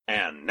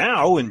And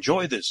now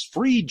enjoy this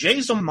free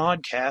Jason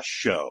Modcast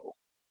show.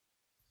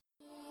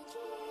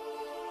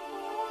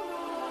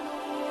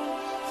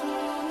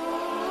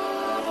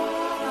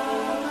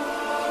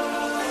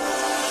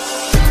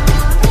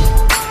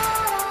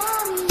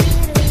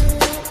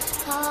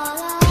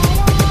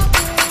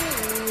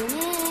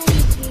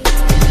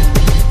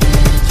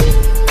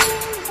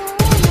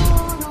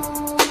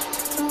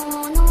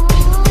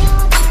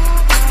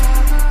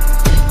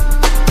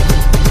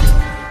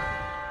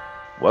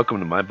 Welcome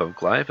to My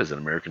Public Life as an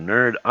American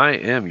Nerd. I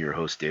am your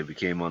host, David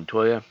K.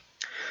 Montoya.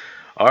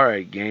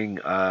 Alright, gang.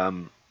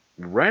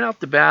 Right off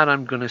the bat,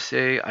 I'm going to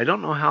say I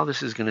don't know how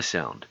this is going to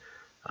sound.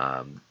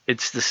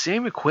 It's the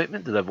same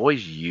equipment that I've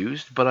always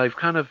used, but I've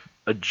kind of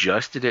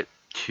adjusted it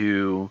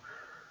to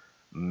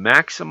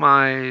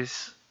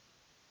maximize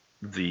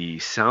the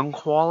sound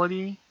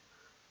quality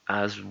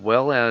as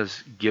well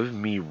as give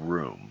me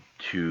room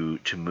to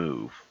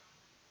move.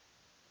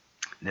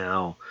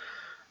 Now,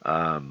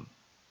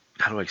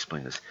 how do I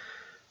explain this?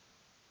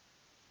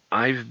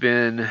 I've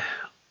been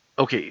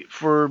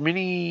for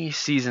many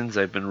seasons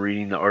I've been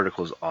reading the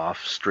articles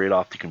straight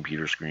off the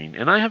computer screen,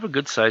 and I have a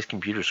good sized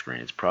computer screen.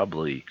 It's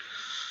probably,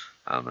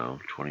 I don't know,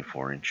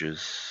 24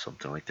 inches,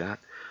 something like that.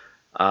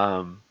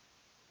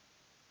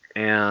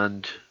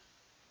 And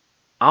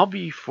I'll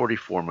be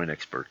 44 my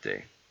next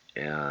birthday,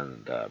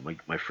 and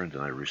my friend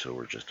and I, Russo,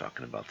 were just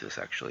talking about this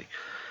actually.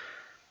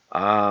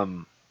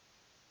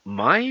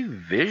 My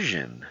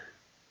vision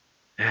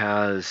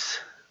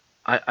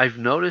I've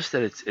noticed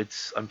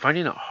that I'm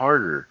finding it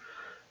harder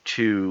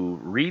to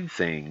read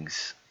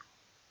things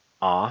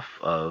off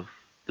of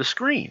the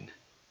screen.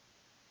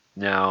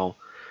 Now,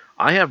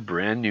 I have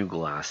brand new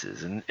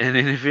glasses, and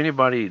if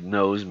anybody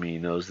knows me,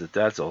 knows that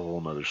that's a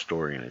whole other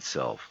story in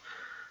itself.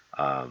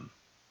 I'm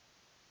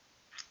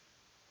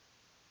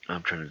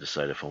trying to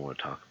decide if I want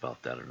to talk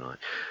about that or not.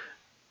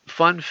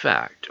 Fun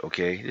fact,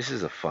 okay? This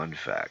is a fun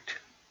fact.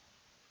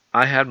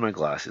 I had my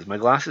glasses. My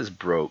glasses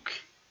broke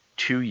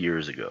 2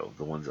 years ago,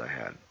 the ones I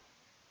had.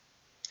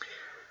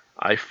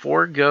 I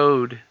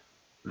foregoed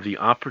the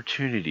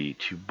opportunity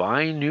to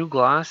buy new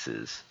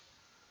glasses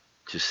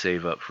to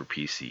save up for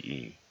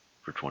PCE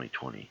for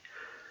 2020.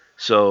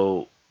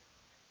 So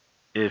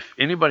if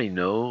anybody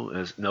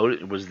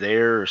was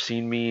there or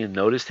seen me and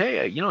noticed,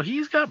 hey,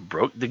 he's got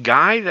the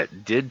guy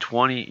that did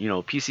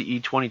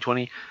PCE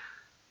 2020,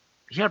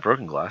 he had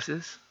broken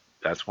glasses.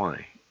 That's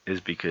why,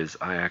 is because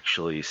I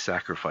actually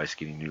sacrificed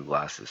getting new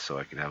glasses so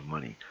I could have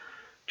money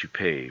to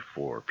pay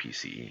for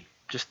PCE.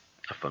 Just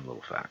a fun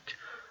little fact.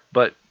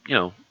 But,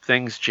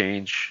 things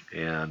change,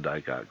 and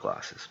I got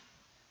glasses.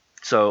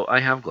 So I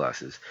have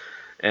glasses.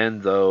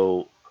 And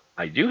though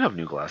I do have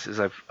new glasses,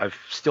 I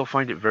still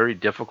find it very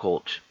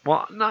difficult.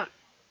 Well,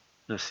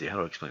 let's see, how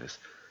do I explain this?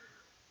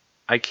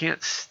 I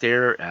can't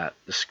stare at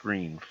the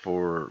screen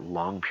for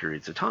long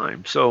periods of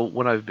time. So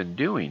what I've been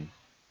doing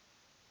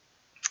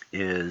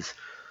is,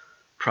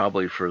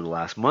 probably for the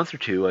last month or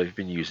two, I've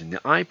been using the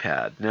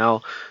iPad.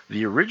 Now,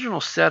 the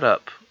original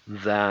setup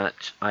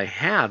that I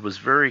had was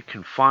very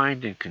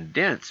confined and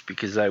condensed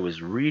because I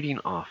was reading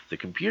off the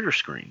computer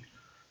screen.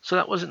 So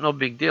that wasn't no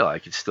big deal. I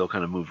could still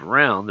kind of move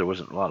around. There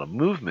wasn't a lot of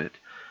movement,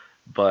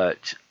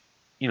 but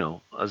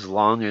as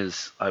long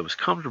as I was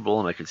comfortable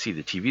and I could see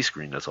the TV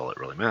screen, that's all that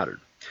really mattered.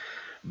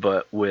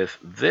 But with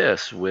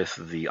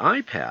the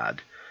iPad,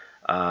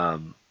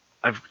 I'm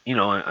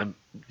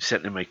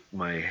sitting in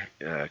my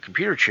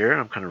computer chair,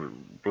 and I'm kind of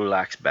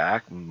relaxed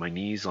back, my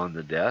knees on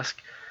the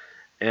desk,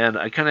 and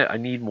I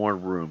need more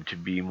room to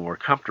be more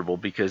comfortable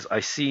because I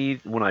see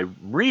when I'm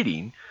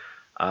reading,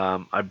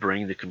 I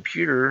bring the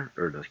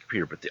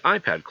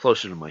iPad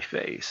closer to my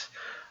face.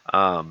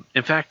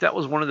 In fact, that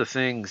was one of the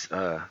things.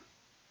 I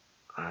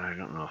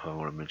don't know if I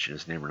want to mention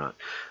his name or not.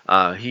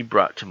 He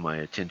brought to my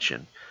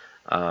attention.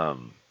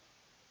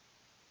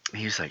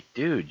 He's like,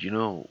 dude,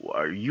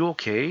 are you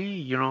okay?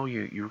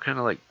 You're kind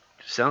of like,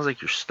 sounds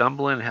like you're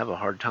stumbling, have a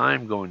hard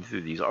time going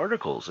through these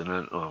articles,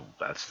 and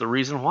that's the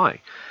reason why.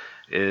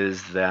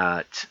 Is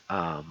that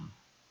I'm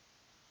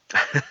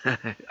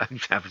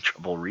having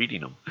trouble reading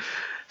them.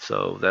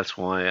 So that's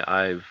why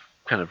I've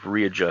kind of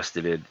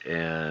readjusted it,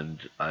 and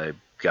I've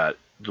got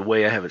the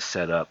way I have it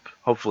set up.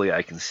 Hopefully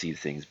I can see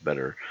things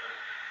better.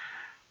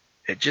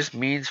 It just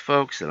means,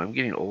 folks, that I'm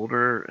getting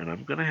older, and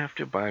I'm going to have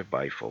to buy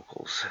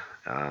bifocals.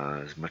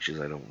 As much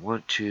as I don't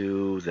want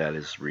to, that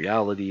is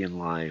reality in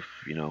life.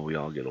 We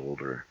all get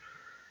older.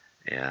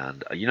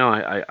 And,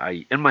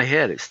 I in my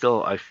head,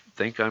 I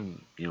think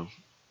I'm,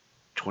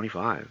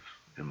 25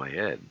 in my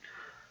head.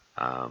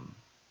 And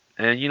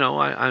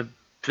I'm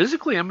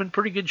physically, I'm in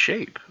pretty good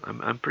shape.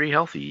 I'm pretty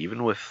healthy,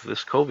 even with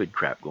this COVID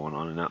crap going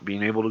on and not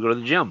being able to go to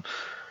the gym.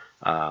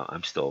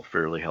 I'm still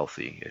fairly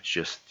healthy. It's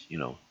just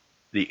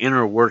the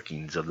inner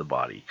workings of the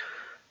body.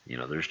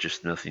 There's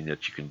just nothing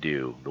that you can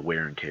do. The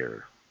wear and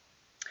tear.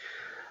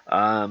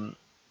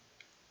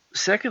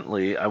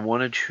 Secondly, I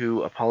wanted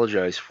to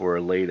apologize for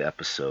a late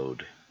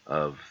episode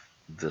of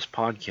this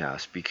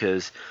podcast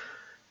because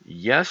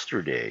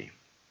yesterday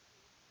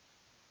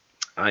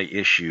I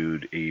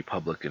issued a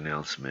public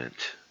announcement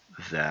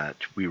that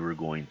we were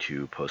going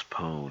to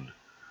postpone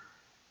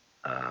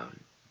uh,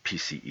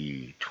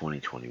 PCE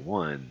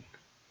 2021,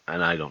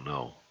 and I don't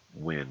know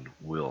when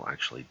we'll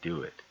actually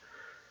do it.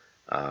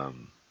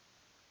 Um,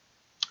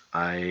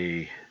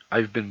 I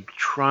I've been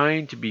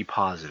trying to be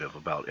positive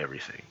about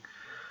everything,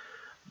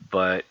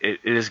 but it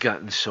has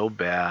gotten so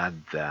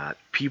bad that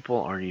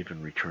people aren't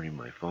even returning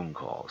my phone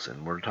calls,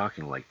 and we're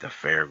talking like the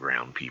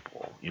fairground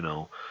people, you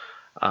know.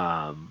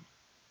 Um,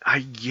 I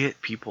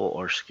get people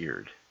are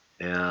scared,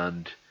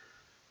 and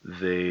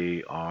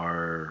they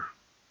are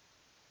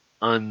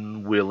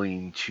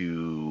unwilling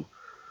to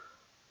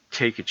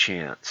take a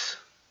chance.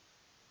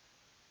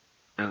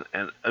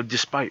 And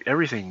despite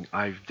everything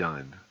I've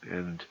done,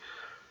 and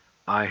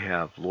I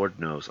have, Lord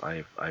knows,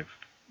 I've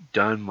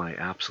done my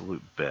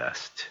absolute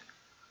best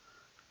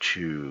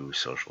to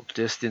social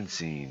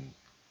distancing,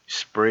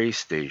 spray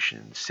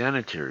stations,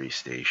 sanitary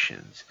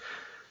stations,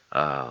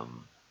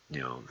 um,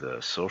 the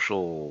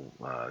social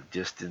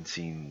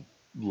distancing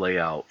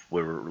layout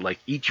where like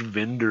each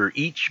vendor,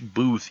 each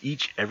booth,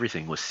 each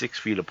everything was 6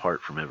 feet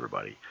apart from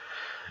everybody.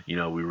 We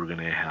were going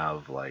to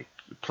have like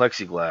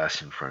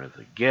plexiglass in front of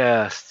the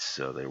guests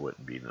so there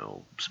wouldn't be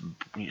no.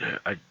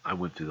 I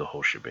went through the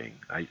whole shebang.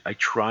 I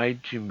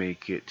tried to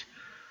make it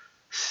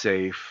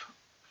safe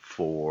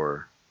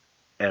for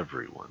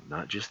everyone,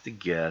 not just the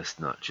guests,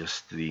 not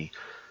just the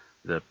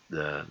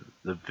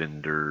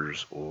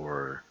vendors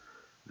or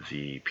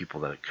the people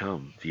that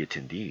come, the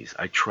attendees.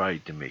 I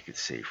tried to make it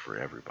safe for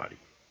everybody.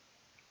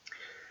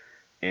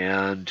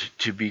 And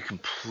to be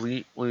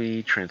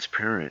completely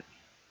transparent,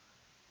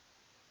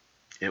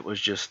 it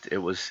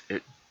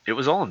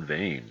was all in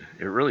vain.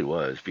 It really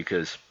was,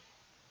 because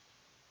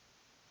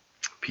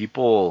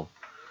people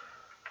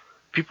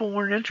people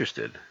weren't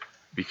interested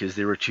because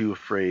they were too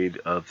afraid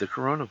of the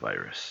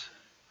coronavirus.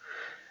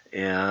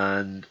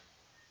 And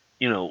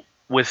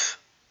with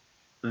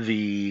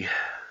the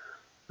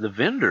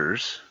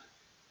vendors,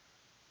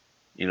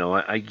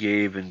 I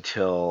gave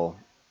until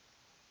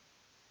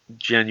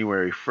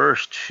January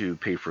 1st to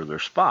pay for their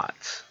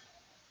spots.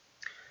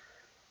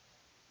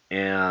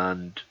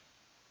 And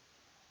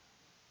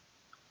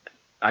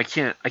I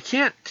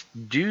can't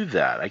do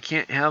that. I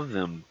can't have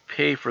them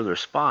pay for their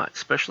spots,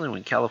 especially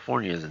when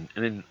California is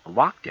in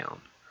lockdown.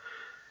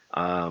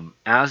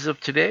 As of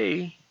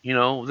today,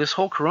 this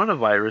whole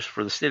coronavirus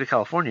for the state of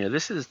California,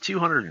 this is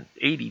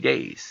 280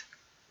 days.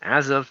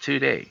 As of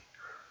today,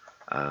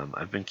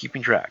 I've been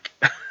keeping track.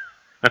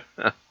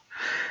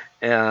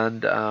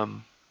 And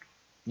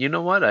you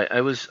know what?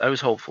 I was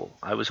hopeful.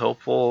 I was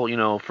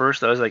hopeful.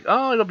 First I was like,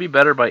 oh, it'll be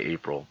better by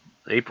April,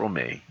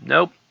 May.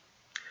 Nope.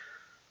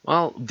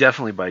 Well,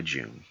 definitely by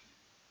June.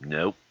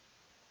 Nope.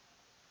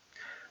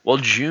 Well,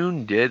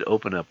 June did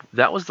open up.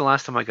 That was the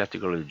last time I got to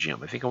go to the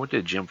gym. I think I went to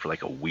the gym for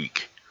like a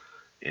week,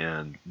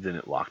 and then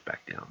it locked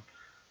back down.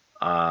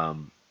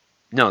 Um,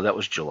 no, that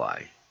was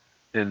July,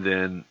 and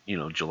then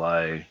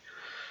July.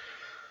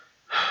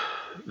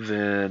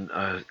 Then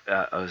I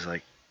was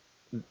like,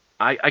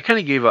 I kind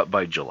of gave up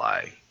by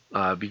July,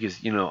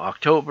 because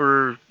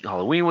October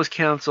Halloween was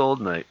canceled,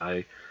 and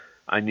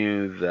I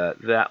knew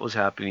that that was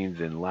happening.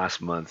 Then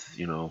last month,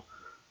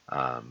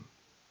 um,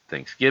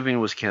 Thanksgiving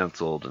was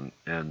canceled,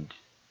 and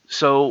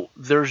so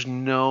there's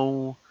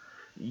no.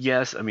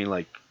 Yes, I mean,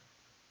 like,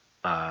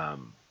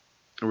 um,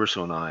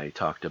 Russo and I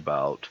talked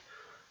about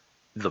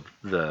the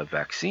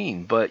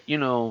vaccine, but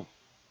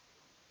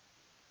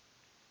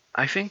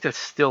I think that's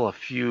still a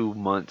few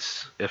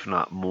months, if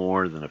not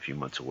more than a few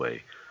months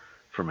away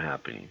from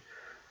happening.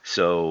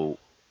 So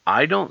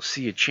I don't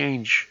see a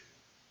change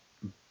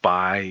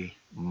by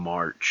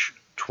March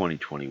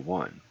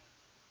 2021.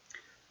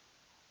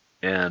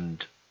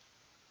 And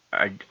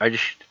I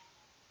just,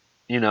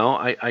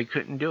 I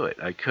couldn't do it.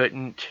 I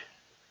couldn't.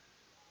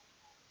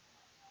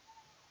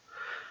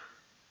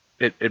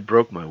 It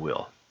broke my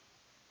will.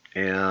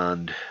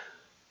 And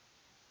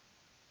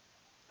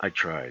I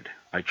tried.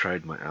 I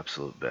tried my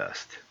absolute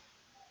best.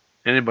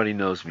 Anybody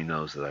knows me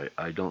knows that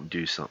I don't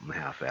do something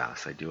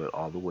half-ass. I do it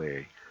all the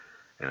way,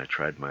 and I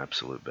tried my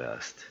absolute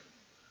best.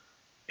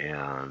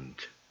 And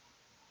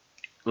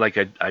like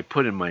I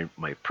put in my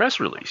press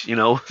release,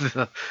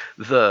 the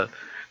the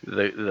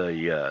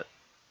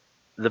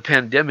the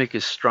pandemic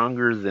is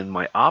stronger than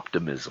my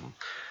optimism,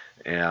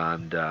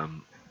 and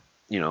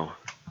you know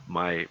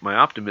my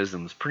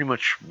optimism is pretty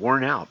much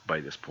worn out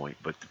by this point,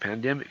 but the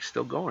pandemic's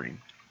still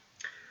going.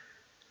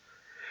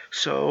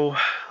 So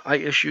I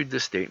issued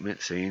this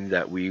statement saying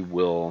that we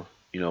will,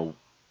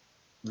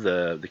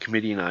 the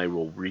committee and I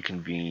will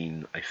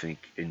reconvene, I think,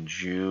 in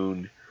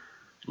June,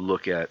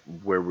 look at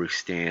where we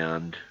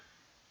stand.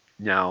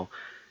 Now,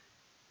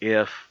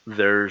 if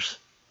there's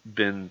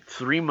been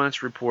 3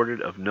 months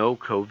reported of no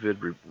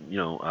COVID,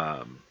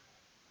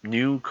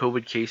 new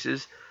COVID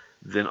cases,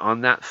 then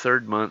on that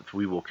third month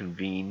we will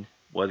convene,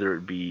 whether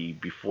it be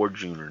before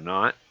June or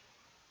not.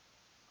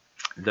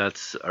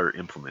 That's our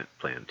implement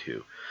plan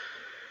too.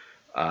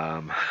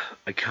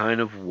 I kind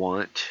of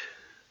want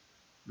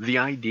the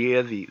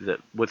idea, that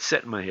what's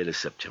set in my head is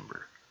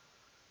September.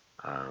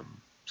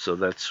 So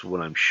that's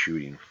what I'm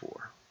shooting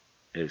for,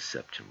 is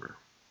September.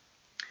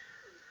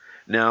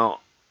 Now,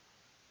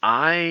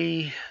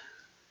 how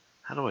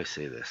do I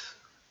say this?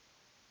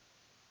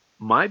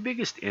 My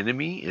biggest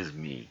enemy is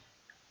me.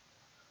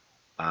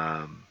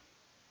 Um,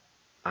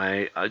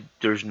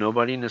 there's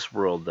nobody in this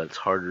world that's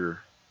harder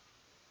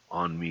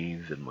on me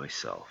than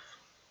myself,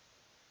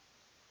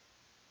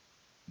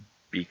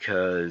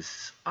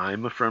 because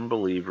I'm a firm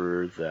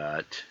believer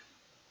that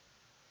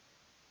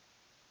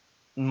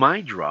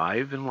my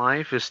drive in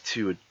life is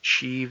to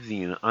achieve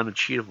the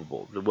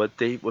unachievable. What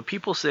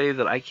people say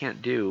that I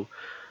can't do,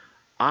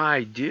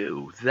 I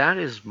do. That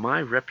is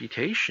my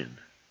reputation.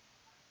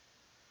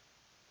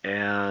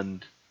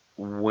 And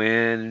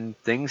when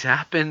things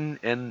happen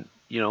and,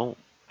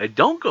 I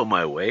don't go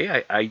my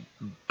way, I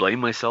blame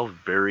myself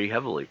very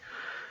heavily.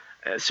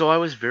 So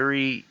I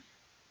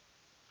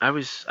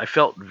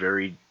felt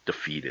very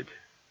defeated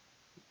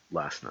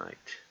last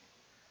night.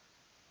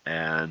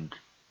 And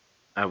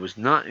I was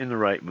not in the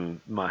right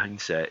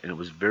mindset, and it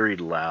was very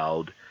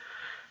loud.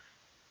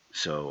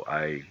 So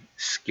I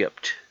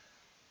skipped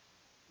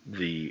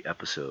the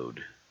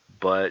episode.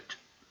 But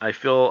I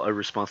feel a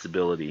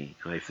responsibility,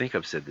 and I think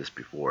I've said this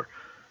before,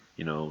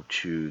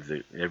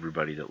 to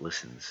everybody that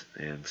listens.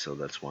 And so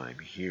that's why I'm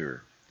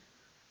here,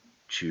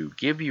 to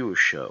give you a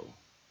show.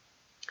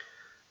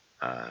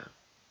 Uh,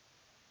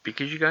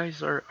 because you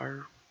guys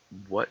are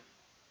what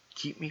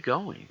keep me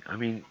going. I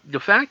mean, the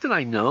fact that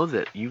I know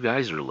that you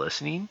guys are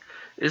listening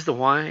is the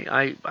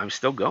why I'm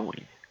still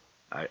going.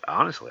 I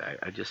honestly,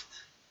 I just,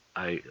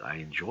 I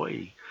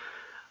enjoy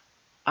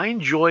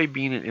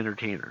being an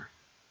entertainer.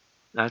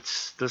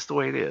 That's the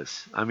way it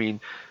is. I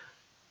mean,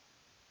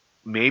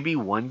 maybe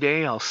one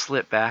day I'll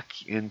slip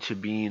back into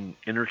being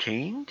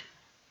entertained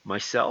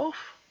myself,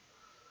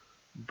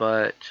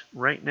 but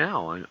right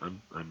now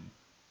I'm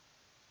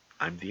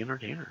the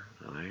entertainer,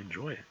 and I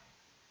enjoy it.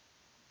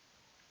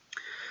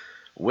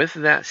 With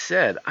that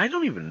said, I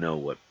don't even know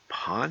what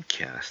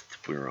podcast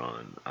we're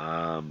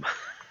on.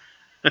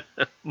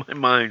 My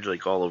mind's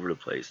like all over the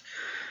place.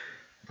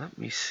 Let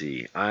me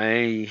see.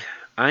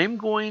 I'm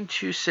going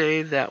to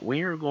say that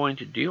we are going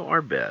to do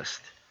our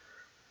best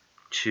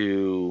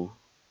to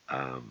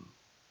um,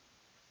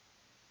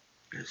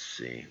 let's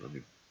see. Let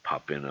me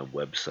pop in a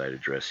website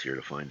address here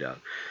to find out.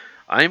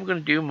 I'm going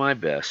to do my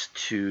best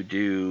to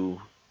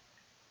do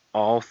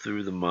all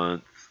through the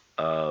month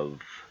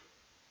of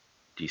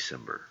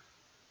December.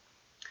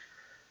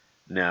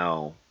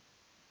 Now,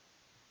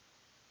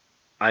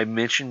 I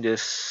mentioned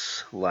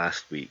this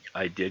last week.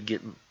 I did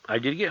get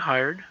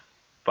hired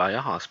by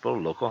a hospital,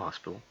 a local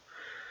hospital.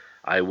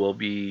 I will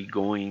be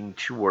going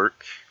to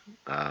work,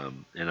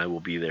 and I will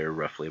be there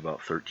roughly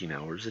about 13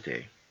 hours a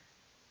day.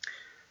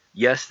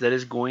 Yes, that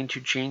is going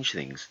to change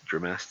things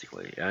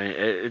dramatically.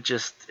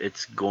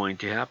 It's going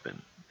to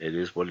happen. It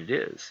is what it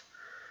is.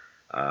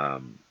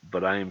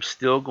 But I am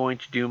still going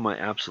to do my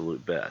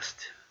absolute best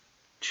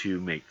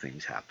to make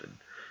things happen.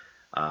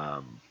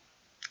 Um,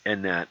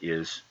 and that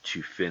is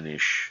to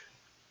finish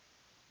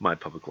my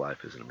public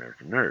life as an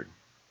American nerd,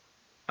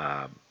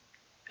 um,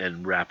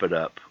 and wrap it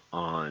up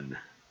on.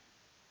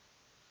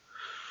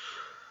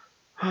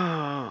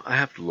 I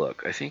have to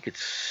look. I think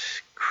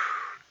it's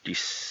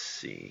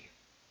DC.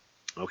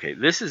 Okay,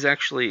 this is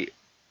actually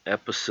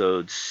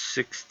episode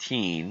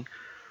 16,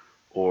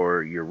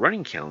 or your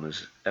running count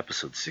is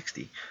episode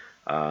 60.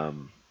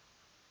 Um,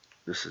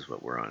 this is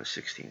what we're on, is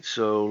 16.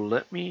 So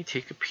let me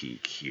take a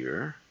peek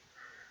here,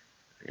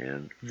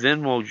 and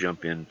then we'll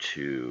jump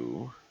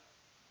into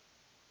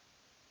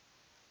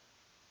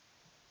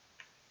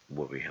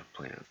what we have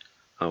planned.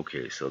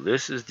 Okay, so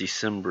this is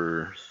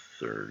December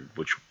 3rd,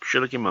 which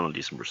should have come out on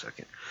December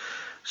 2nd.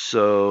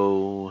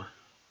 So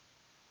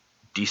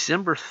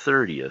December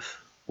 30th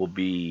will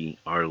be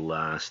our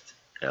last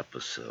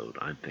episode,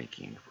 I'm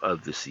thinking,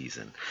 of the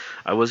season.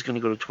 I was going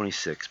to go to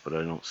 26, but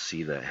I don't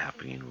see that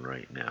happening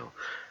right now.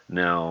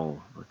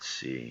 Now, let's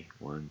see.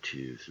 1,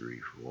 2, 3,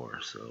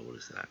 4. So what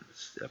is that?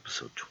 It's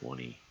episode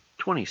 20.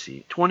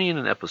 20 in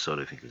an episode,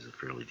 I think, is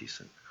fairly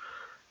decent.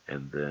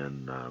 And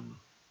then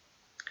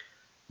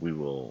we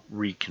will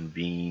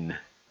reconvene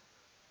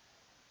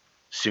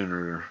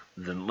sooner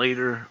than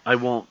later. I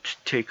won't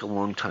take a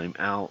long time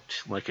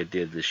out like I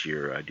did this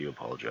year. I do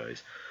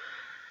apologize.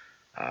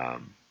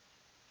 Um,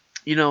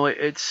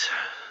 it's,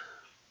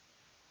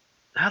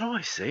 how do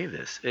I say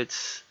this?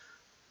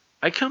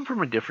 I come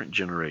from a different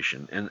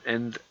generation,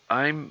 and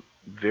I'm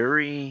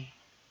very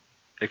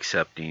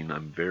accepting.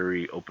 I'm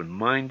very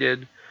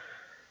open-minded,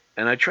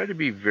 and I try to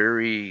be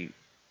very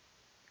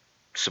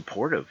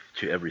supportive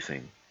to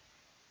everything.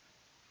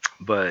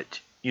 But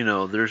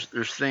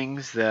there's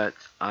things that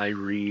I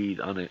read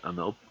on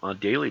a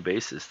daily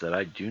basis that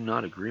I do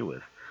not agree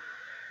with,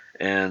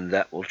 and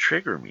that will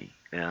trigger me.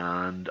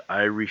 And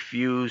I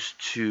refuse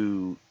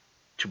to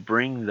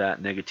bring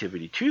that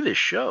negativity to this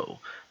show,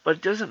 but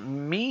it doesn't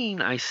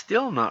mean I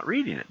still not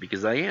reading it,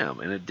 because I am,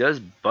 and it does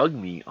bug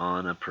me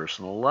on a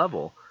personal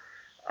level.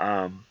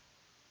 Um,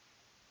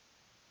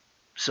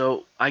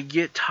 so I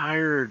get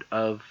tired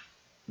of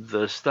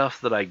the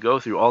stuff that I go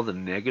through, all the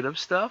negative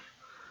stuff,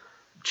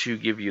 to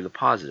give you the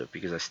positive,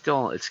 because I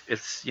still, it's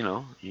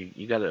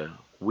you got to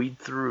weed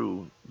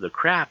through the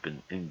crap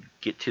and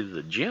get to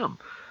the gym.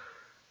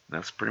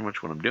 That's pretty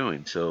much what I'm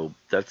doing. So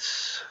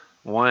that's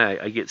why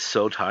I get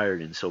so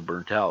tired and so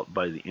burnt out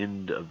by the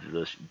end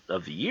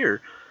of the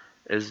year,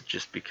 is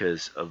just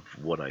because of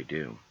what I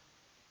do.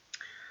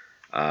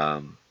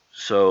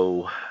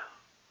 So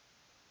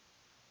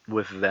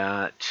with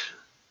that,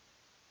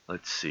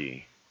 let's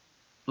see.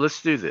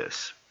 Let's do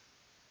this.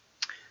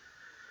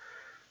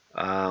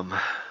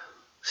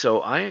 So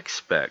I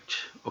expect,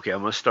 okay,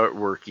 I'm going to start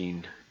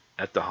working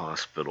at the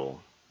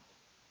hospital.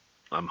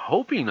 I'm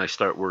hoping I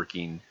start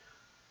working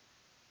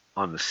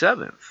on the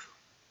 7th,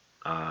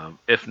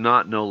 if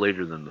not no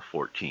later than the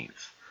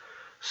 14th.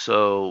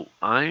 So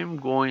I'm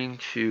going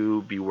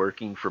to be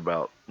working for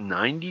about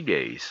 90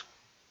 days,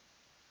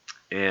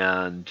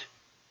 and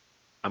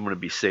I'm going to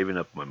be saving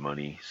up my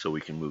money so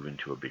we can move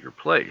into a bigger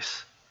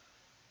place.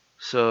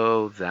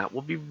 So that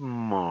will be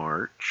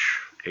March,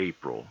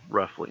 April,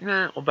 roughly.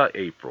 About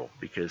April,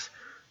 because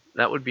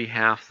that would be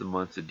half the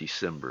month of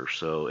December.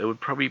 So it would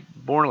probably be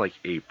more like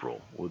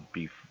April would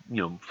be,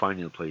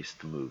 finding a place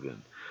to move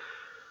in.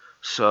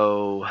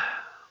 So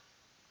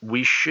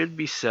we should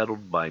be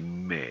settled by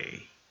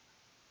May.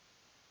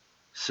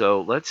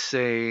 So let's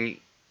say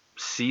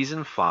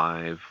season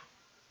 5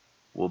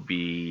 will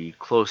be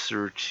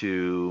closer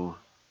to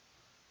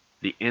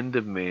the end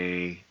of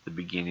May, the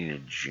beginning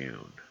of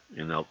June.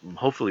 And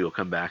hopefully we'll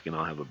come back and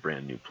I'll have a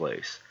brand new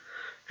place.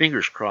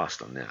 Fingers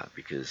crossed on that,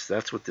 because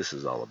that's what this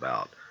is all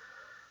about,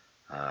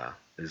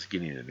 is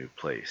getting a new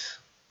place.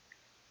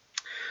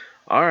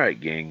 All right,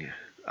 gang.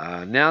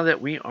 Now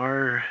that we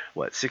are,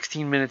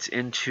 16 minutes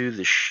into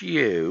the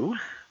show,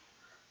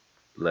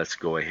 let's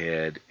go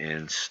ahead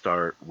and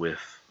start with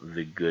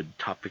the good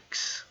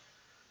topics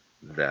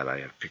that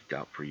I have picked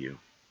out for you.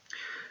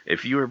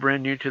 If you are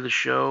brand new to the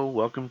show,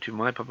 welcome to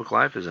My Public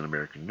Life as an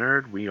American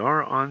Nerd. We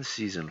are on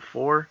season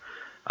 4.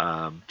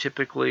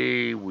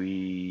 Typically,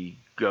 we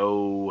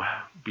go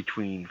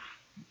between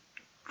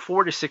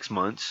 4 to 6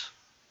 months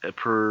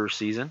per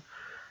season,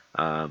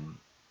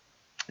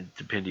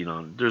 depending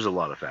on, there's a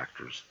lot of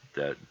factors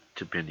that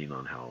depending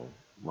on how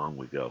long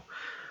we go.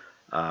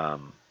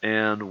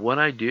 And what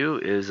I do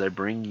is I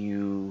bring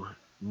you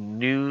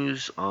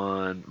news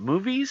on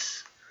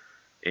movies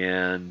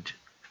and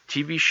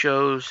TV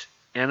shows,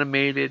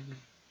 animated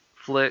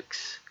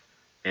flicks,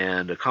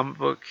 and a comic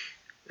book,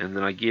 and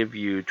then I give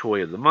you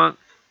Toy of the Month,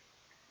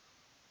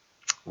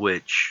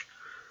 which,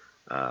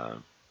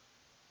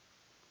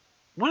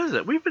 what is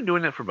it? We've been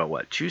doing that for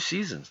about, 2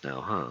 seasons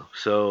now, huh?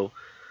 So,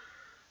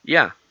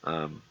 yeah,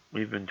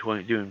 we've been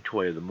doing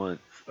Toy of the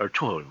Month, or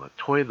Toy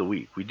of the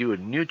Week. We do a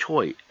new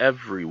toy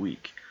every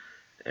week,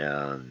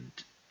 and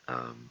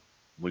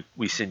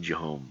we send you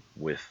home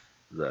with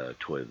the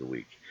Toy of the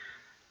Week.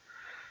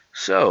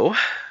 So,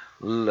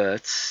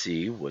 let's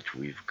see what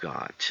we've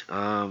got.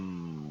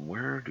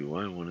 Where do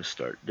I want to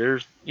start?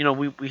 There's,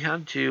 we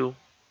had to.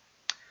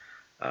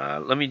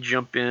 Let me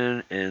jump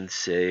in and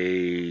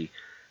say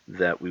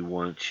that we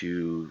want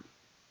to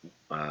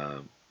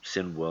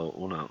send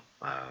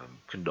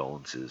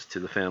condolences to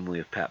the family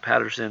of Pat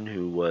Patterson,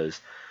 who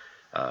was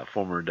a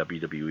former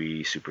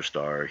WWE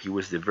superstar. He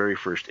was the very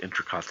first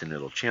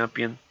Intercontinental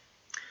Champion.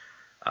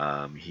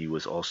 He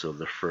was also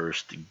the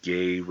first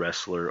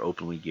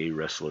openly gay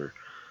wrestler,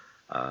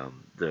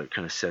 that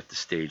kind of set the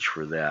stage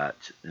for that.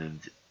 And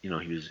he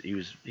was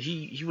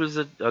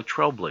a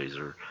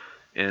trailblazer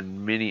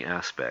in many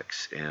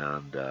aspects.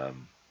 And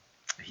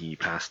he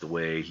passed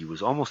away. He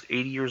was almost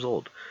 80 years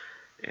old,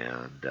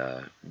 and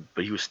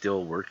but he was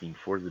still working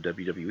for the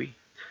WWE,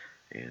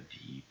 and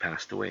he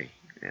passed away.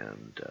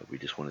 And we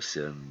just want to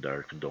send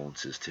our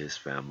condolences to his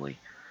family.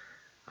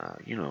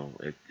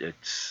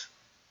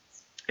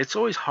 It's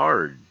always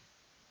hard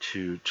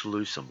to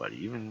lose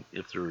somebody, even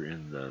if they're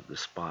in the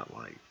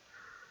spotlight.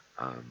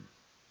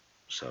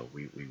 So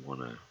we want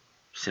to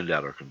send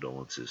out our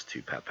condolences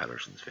to Pat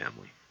Patterson's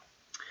family.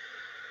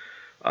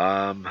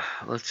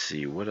 Let's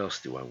see, what else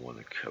do I want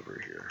to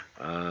cover here?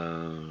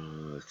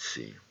 Let's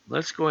see.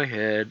 Let's go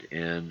ahead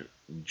and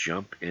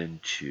jump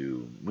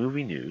into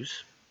movie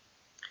news.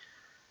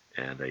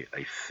 And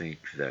I think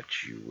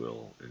that you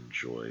will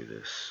enjoy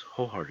this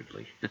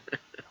wholeheartedly.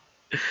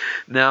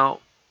 Now,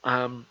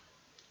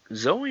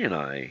 Zoe and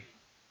I,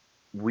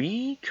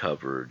 we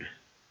covered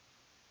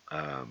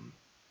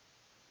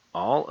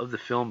all of the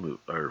film.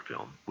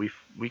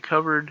 We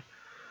covered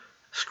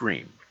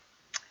Scream,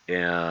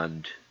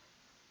 and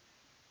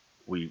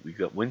we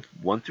got went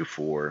 1 through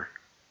 4,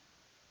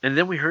 and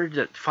then we heard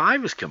that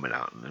 5 is coming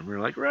out, and we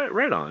were like,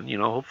 right on.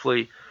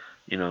 Hopefully,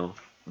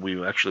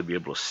 we actually be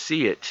able to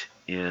see it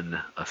in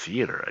a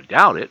theater. I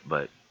doubt it,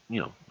 but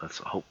that's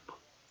a hope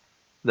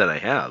that I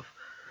have.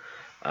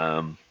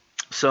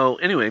 So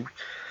anyway,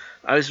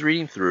 I was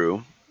reading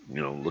through,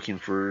 looking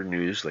for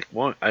news like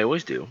I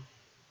always do,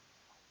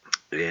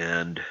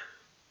 and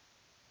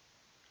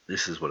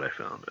this is what I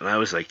found. And I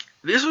was like,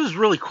 this was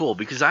really cool,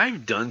 because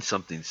I've done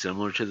something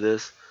similar to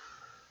this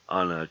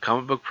on a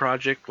comic book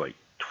project like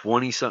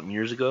 20 something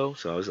years ago.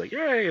 So I was like,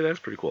 yay, that's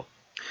pretty cool.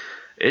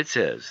 It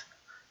says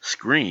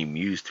Scream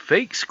used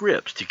fake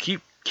scripts to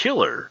keep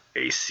Killer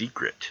a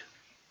secret.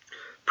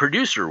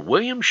 Producer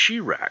William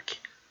Shirrak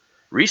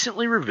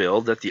recently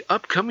revealed that the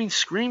upcoming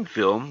Scream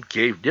film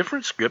gave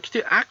different scripts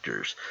to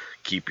actors,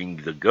 keeping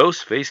the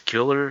Ghostface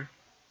Killer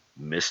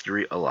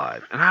mystery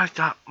alive. And I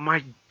thought,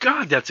 my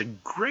God, that's a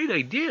great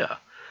idea.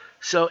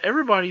 So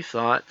everybody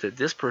thought that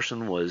this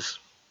person was,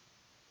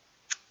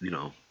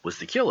 was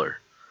the killer.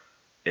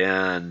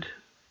 And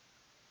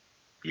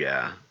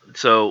yeah,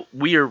 so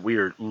we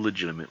are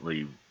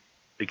legitimately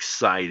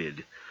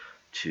excited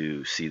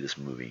to see this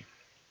movie.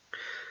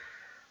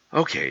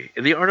 Okay,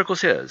 the article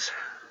says,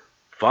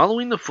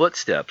 following the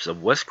footsteps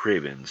of Wes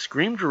Craven,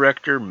 Scream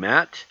director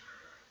Matt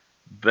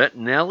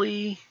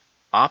Bettinelli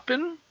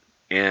Oppen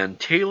and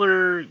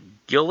Taylor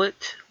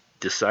Gillett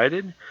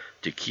decided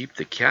to keep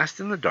the cast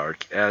in the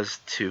dark as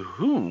to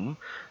whom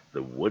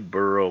the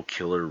Woodboro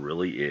Killer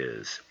really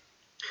is.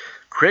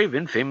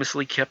 Craven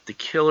famously kept the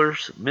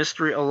killer's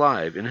mystery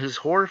alive in his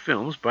horror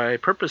films by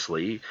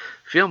purposely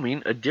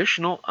filming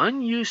additional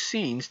unused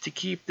scenes to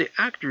keep the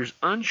actors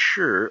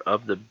unsure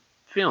of the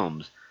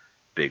film's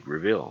big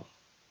reveal.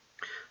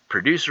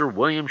 Producer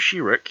William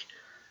Shirrak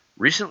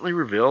recently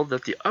revealed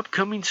that the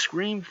upcoming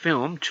Scream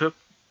film took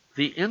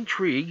the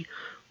intrigue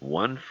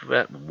one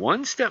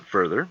step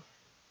further,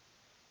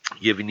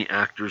 giving the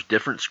actors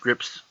different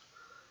scripts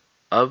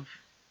of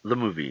the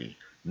movie.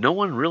 No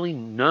one really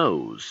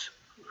knows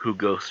who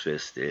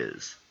Ghostface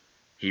is,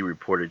 he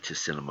reported to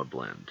Cinema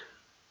Blend.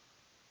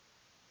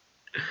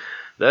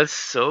 That's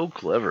so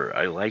clever.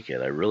 I like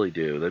it. I really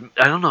do.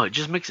 I don't know. It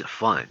just makes it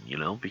fun,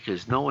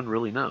 because no one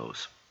really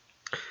knows.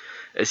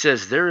 It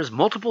says there is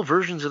multiple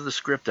versions of the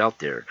script out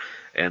there,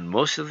 and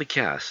most of the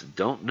cast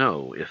don't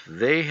know if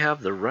they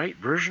have the right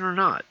version or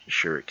not,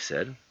 Shirrak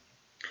said.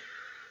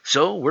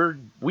 So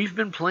we've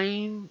been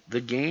playing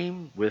the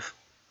game with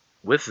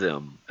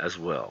them as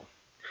well.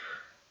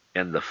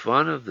 And the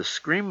fun of the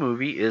Scream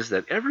movie is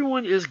that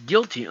everyone is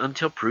guilty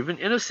until proven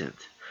innocent,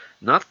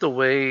 not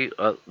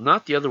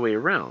the other way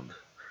around.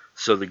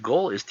 So the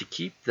goal is to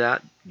keep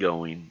that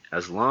going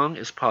as long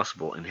as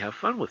possible and have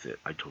fun with it.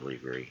 I totally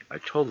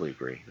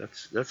agree.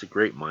 That's a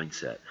great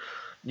mindset.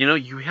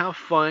 You have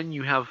fun.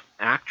 You have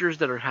actors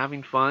that are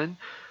having fun.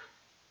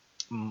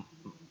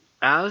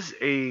 As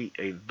a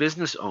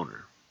business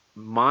owner,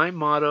 my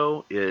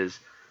motto is,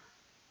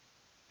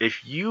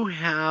 if you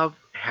have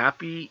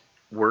happy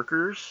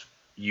workers,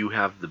 you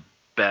have the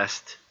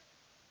best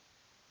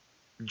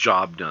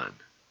job done.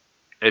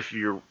 If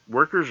your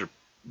workers are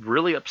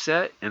really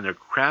upset and they're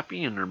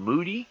crappy and they're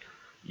moody,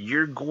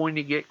 you're going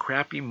to get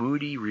crappy,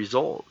 moody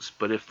results.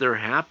 But if they're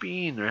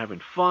happy and they're having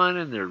fun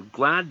and they're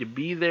glad to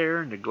be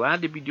there and they're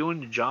glad to be doing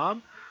the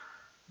job,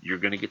 you're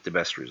going to get the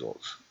best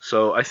results.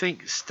 So I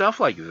think stuff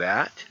like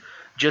that,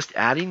 just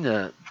adding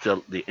the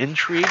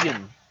intrigue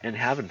and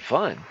having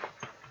fun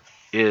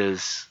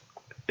is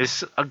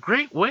a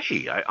great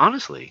way.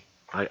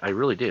 I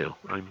really do.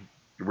 I'm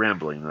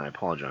rambling and I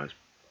apologize.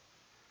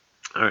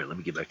 All right, let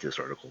me get back to this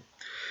article.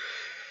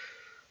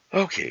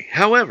 Okay,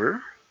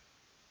 however,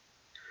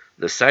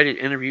 the cited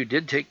interview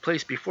did take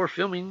place before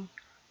filming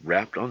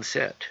wrapped on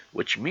set,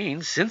 which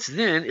means since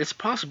then it's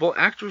possible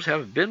actors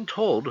have been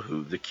told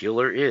who the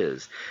killer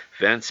is.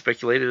 Fans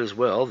speculated as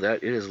well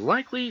that it is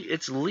likely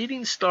its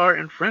leading star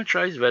and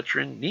franchise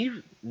veteran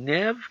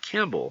Neve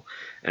Campbell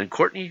and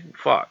Courtney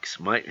Fox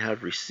might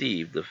have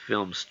received the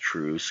film's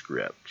true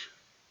script.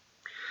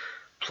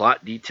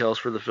 Plot details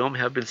for the film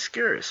have been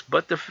scarce,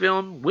 but the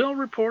film will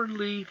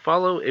reportedly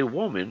follow a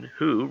woman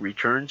who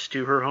returns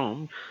to her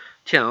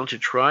hometown to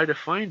try to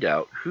find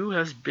out who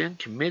has been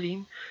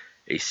committing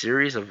a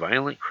series of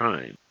violent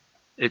crimes.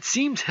 It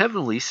seems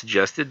heavily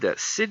suggested that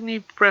Sidney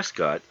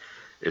Prescott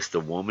is the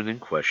woman in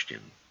question.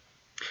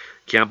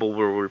 Campbell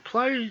will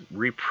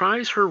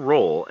reprise her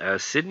role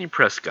as Sidney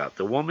Prescott,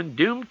 the woman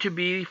doomed to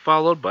be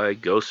followed by a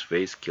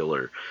Ghostface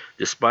killer,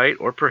 despite,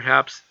 or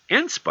perhaps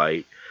in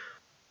spite,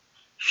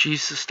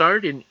 she's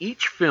starred in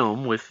each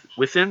film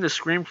within the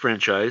Scream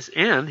franchise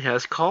and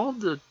has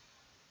called the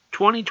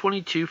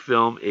 2022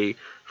 film a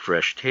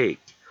fresh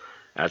take.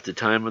 At the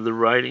time of the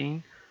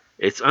writing,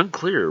 it's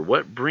unclear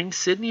what brings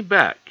Sidney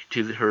back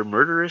to her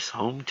murderous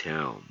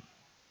hometown.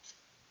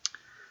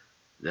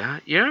 I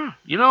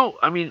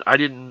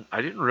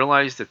didn't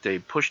realize that they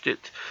pushed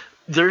it.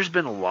 There's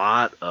been a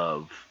lot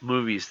of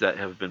movies that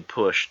have been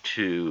pushed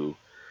to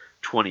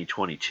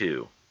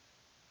 2022.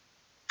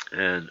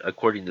 And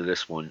according to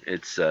this one,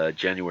 it's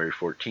January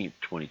 14th,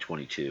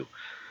 2022.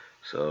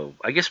 So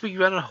I guess we've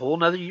got a whole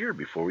nother year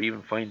before we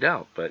even find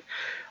out. But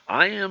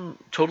I am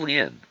totally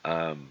in.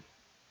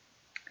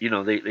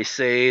 They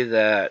say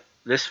that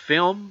this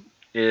film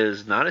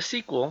is not a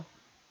sequel,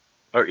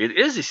 or it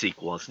is a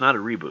sequel. It's not a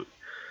reboot.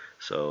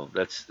 So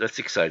that's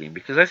exciting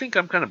because I think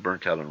I'm kind of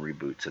burnt out on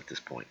reboots at this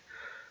point.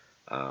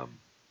 I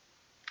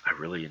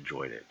really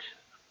enjoyed it.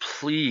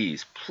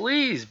 Please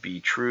be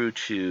true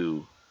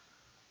to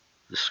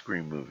the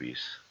Scream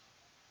movies.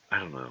 I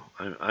don't know.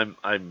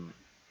 I'm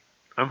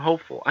I'm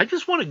hopeful. I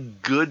just want a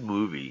good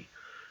movie,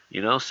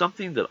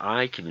 something that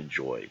I can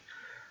enjoy.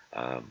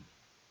 Um,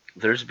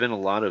 there's been a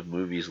lot of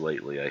movies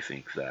lately, I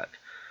think, that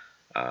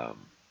um,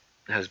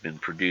 has been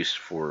produced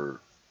for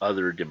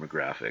other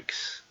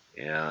demographics,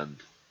 and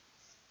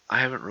I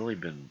haven't really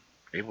been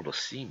able to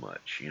see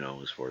much,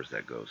 as far as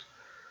that goes.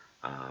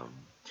 Um,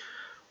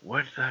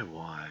 what did I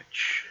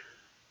watch?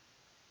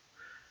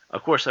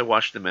 Of course, I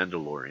watched The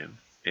Mandalorian,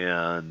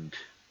 and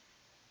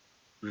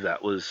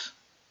that was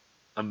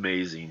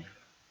amazing.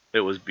 It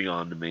was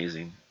beyond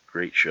amazing.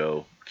 Great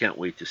show. Can't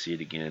wait to see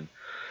it again,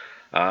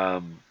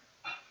 um,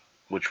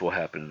 which will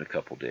happen in a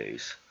couple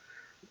days.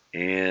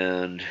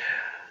 And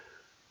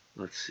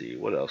let's see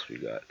what else we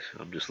got.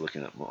 I'm just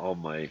looking at all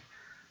my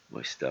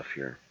stuff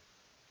here.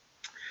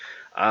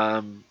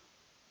 Um,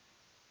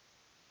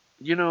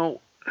 you know,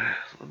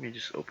 let me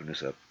just open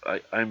this up.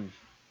 I'm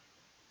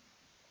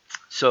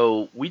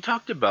so we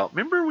talked about.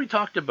 Remember we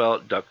talked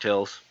about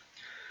Ducktales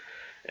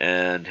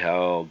and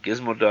how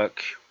Gizmo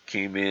Duck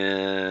came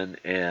in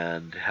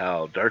and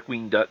how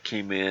Darkwing Duck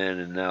came in,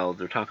 and now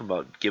they're talking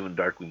about giving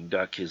Darkwing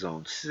Duck his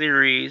own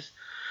series.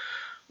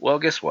 Well,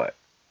 guess what?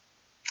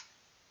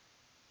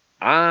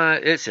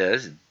 It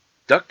says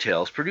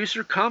DuckTales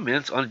producer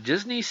comments on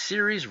Disney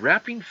series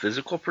wrapping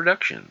physical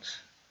productions.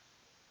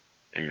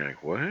 And you're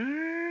like, what?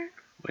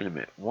 Wait a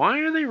minute. Why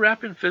are they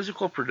wrapping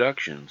physical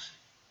productions?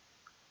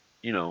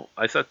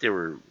 I thought they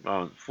were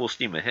on full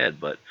steam ahead,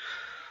 but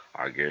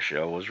I guess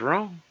I was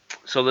wrong.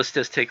 So let's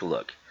just take a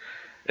look.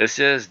 It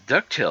says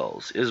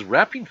DuckTales is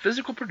wrapping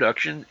physical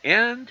production,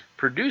 and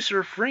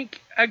producer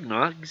Frank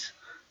Agons?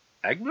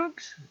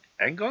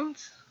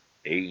 Angons.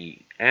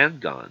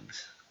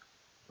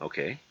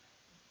 Okay.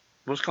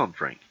 Let's call him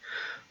Frank.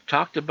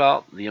 Talked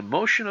about the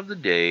emotion of the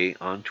day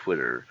on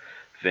Twitter.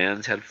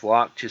 Fans had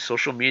flocked to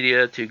social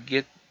media to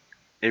get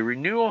a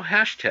renewal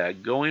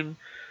hashtag going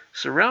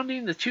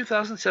surrounding the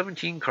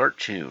 2017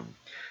 cartoon.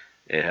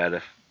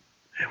 It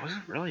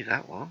wasn't really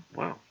that long.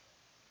 Wow.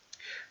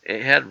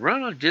 It had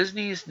run on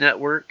Disney's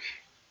network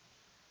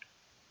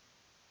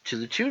to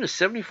the tune of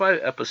 75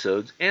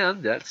 episodes,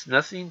 and that's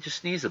nothing to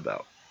sneeze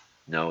about.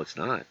 No, it's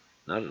not.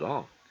 Not at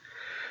all.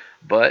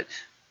 But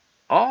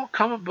all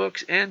comic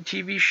books and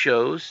TV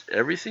shows,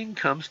 everything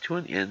comes to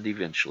an end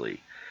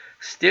eventually.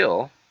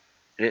 Still,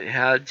 it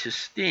had to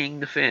sting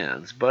the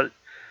fans, but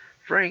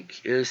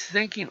Frank is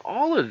thanking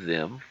all of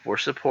them for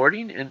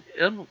supporting and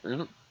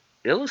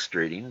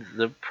illustrating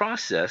the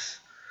process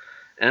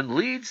and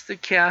leads the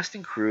cast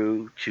and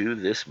crew to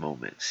this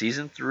moment.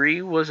 Season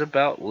 3 was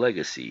about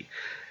legacy,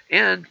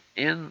 and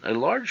in a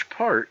large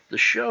part, the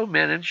show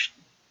managed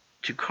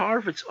to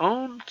carve its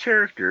own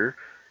character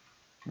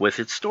with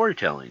its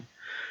storytelling.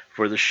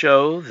 For the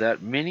show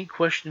that many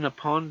question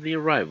upon the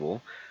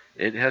arrival,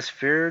 it has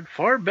fared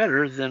far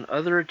better than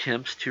other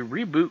attempts to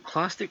reboot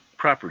classic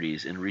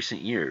properties in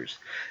recent years.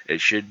 It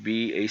should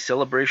be a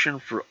celebration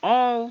for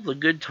all the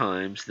good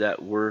times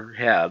that were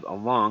had,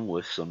 along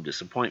with some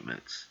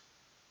disappointments.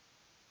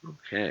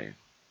 Okay.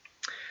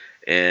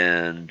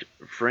 And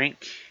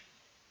Frank,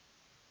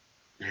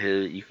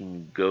 you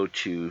can go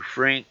to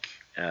Frank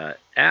at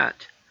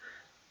FrankanGones.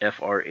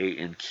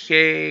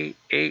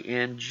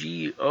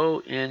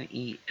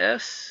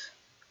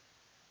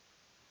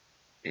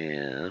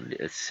 And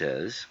it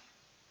says,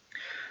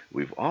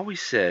 we've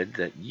always said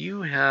that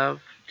you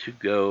have to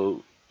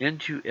go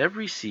into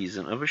every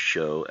season of a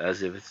show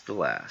as if it's the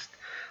last,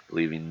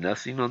 leaving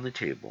nothing on the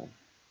table,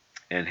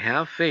 and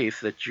have faith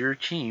that your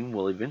team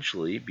will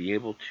eventually be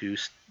able to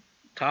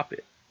top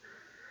it.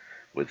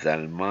 With that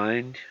in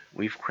mind,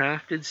 we've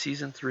crafted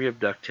Season 3 of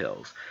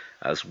DuckTales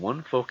as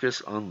one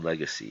focus on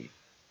legacy,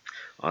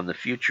 on the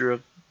future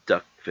of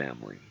Duck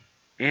Family,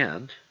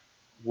 and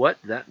what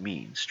that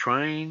means,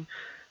 tying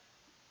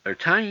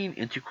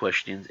into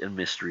questions and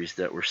mysteries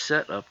that were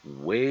set up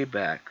way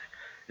back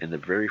in the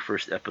very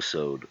first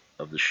episode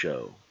of the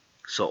show.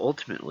 So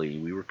ultimately,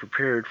 we were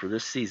prepared for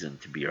this season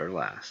to be our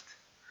last.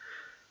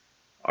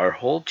 Our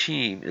whole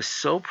team is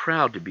so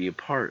proud to be a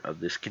part of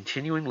this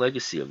continuing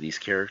legacy of these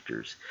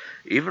characters.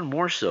 Even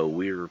more so,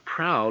 we are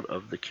proud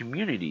of the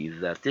community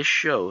that this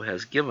show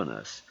has given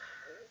us,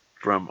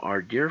 from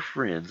our dear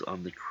friends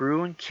on the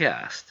crew and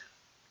cast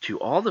to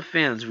all the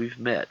fans we've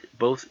met,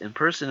 both in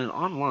person and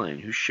online,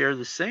 who share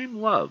the same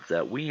love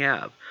that we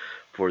have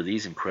for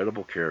these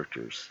incredible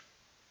characters.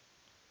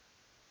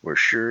 We're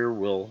sure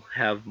we'll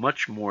have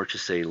much more to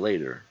say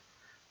later,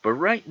 but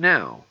right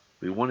now,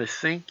 we want to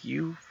thank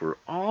you for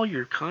all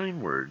your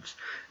kind words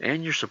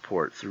and your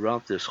support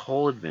throughout this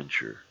whole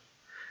adventure,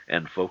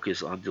 and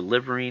focus on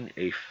delivering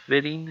a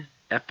fitting,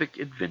 epic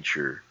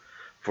adventure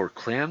for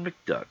Clan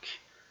McDuck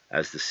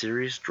as the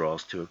series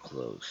draws to a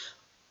close.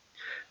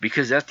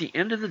 Because at the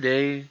end of the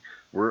day,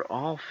 we're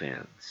all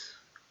fans.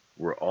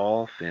 We're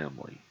all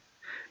family.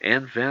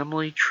 And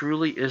family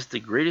truly is the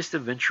greatest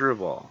adventure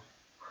of all.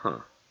 Huh,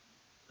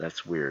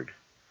 that's weird.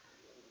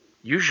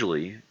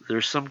 Usually,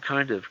 there's some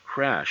kind of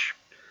crash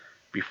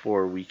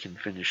before we can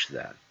finish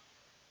that.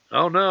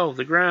 Oh no,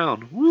 the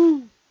ground!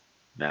 Woo!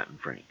 Matt and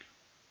Frank.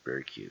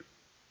 Very cute.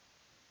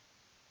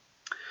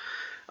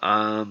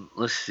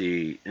 Let's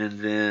see. And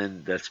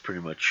then that's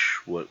pretty much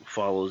what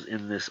follows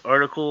in this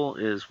article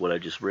is what I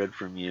just read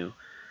from you.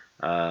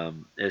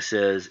 It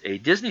says a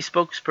Disney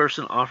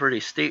spokesperson offered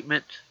a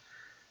statement.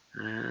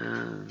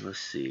 Let's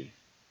see.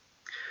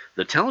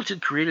 The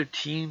talented creative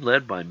team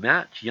led by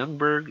Matt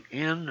Youngberg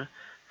and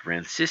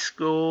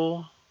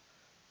Francisco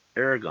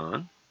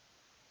Aragon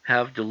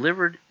have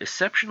delivered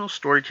exceptional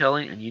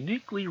storytelling and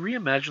uniquely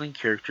reimagining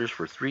characters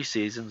for 3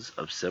 seasons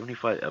of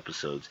 75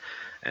 episodes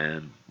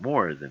and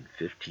more than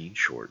 15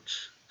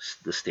 shorts.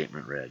 The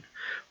statement read,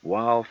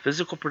 while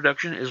physical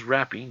production is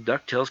wrapping,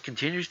 DuckTales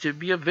continues to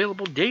be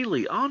available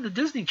daily on the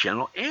Disney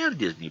Channel and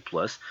Disney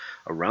Plus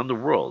around the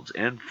world,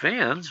 and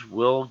fans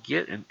will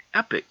get an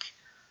epic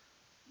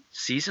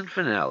season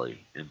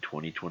finale in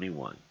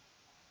 2021.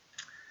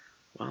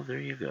 Well, there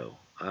you go.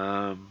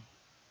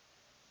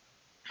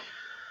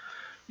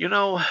 You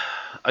know,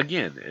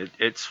 again,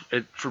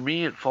 for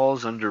me. It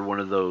falls under one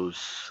of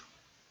those.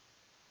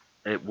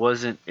 It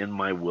wasn't in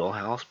my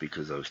wheelhouse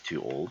because I was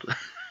too old.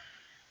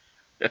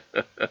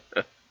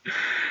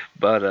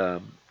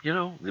 But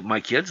my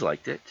kids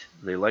liked it.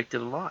 They liked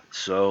it a lot.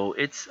 So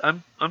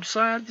I'm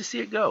sad to see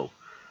it go.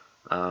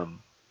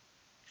 Um,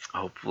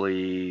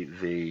 hopefully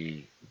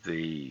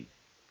they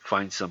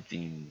find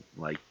something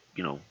like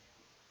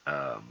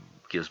um,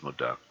 Gizmo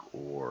Duck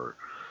or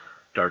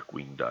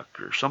Darkwing Duck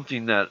or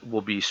something that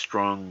will be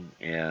strong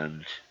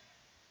and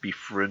be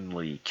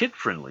friendly, kid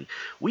friendly.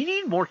 We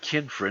need more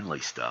kid friendly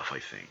stuff, I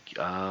think.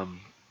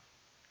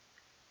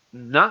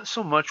 Not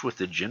so much with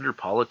the gender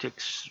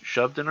politics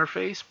shoved in our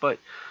face, but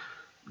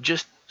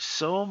just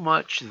so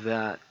much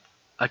that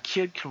a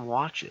kid can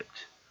watch it.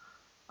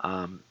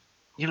 Um,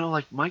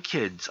 like my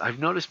kids, I've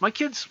noticed my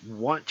kids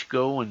want to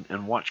go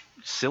and watch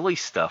silly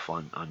stuff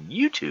on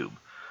YouTube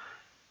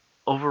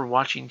over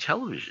watching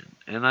television.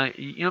 And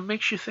it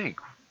makes you think,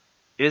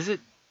 is it,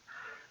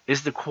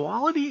 is the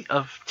quality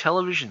of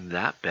television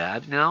that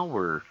bad now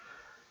where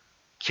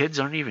kids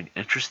aren't even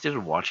interested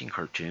in watching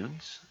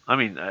cartoons? I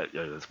mean,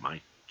 that's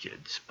my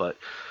kids, but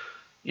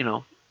you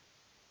know,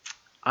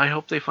 I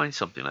hope they find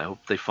something. I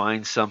hope they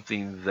find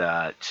something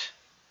that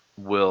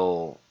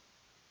will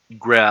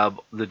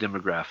grab the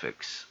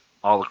demographics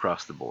all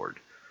across the board.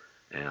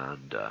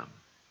 And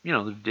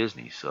they're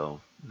Disney,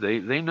 so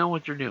they know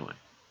what they're doing.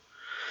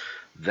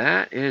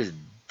 That is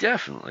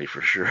definitely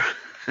for sure.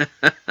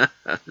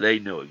 They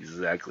know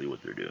exactly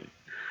what they're doing.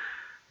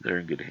 They're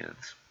in good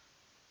hands.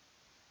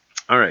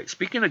 All right.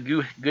 Speaking of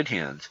good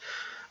hands,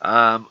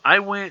 I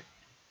went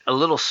a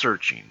little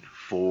searching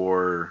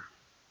for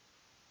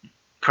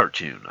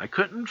cartoon. I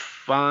couldn't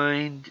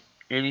find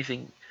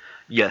anything.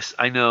 Yes,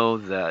 I know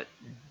that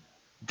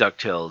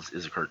DuckTales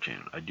is a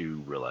cartoon. I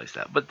do realize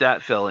that. But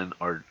that fell in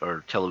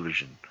our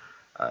television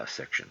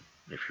section,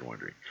 if you're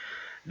wondering.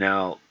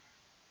 Now,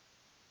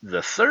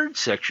 the third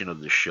section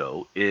of the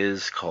show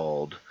is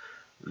called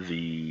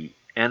the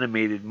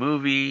animated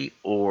movie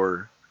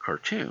or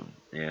cartoon.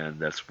 And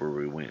that's where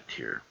we went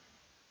here.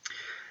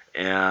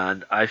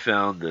 And I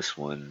found this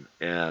one,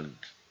 and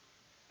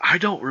I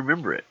don't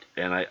remember it.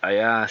 And I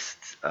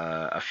asked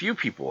a few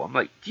people, I'm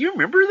like, do you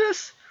remember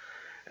this?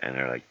 And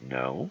they're like,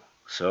 no.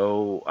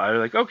 So I was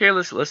like, okay,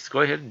 let's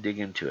go ahead and dig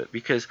into it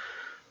because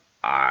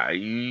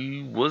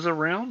I was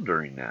around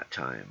during that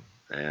time.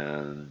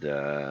 And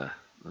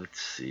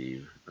let's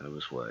see, that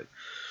was what?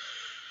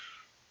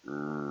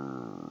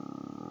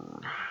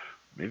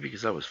 Maybe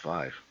because I was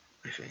 5,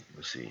 I think.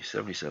 Let's see,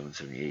 77,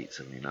 78,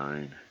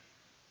 79,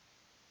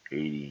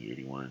 80,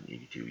 81,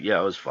 82. Yeah,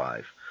 I was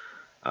 5.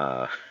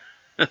 Uh,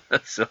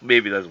 so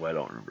maybe that's why I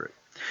don't remember it.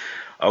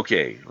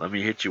 Okay, let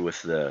me hit you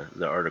with the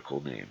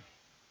article name.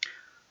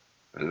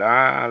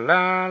 La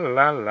la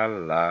la la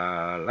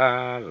la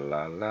la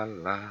la la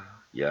la.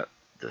 Yep,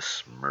 the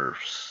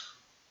Smurfs.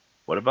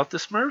 What about the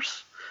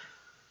Smurfs?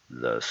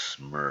 The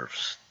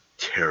Smurfs'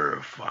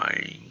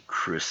 terrifying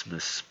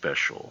Christmas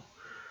special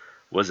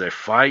was a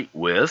fight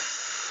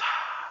with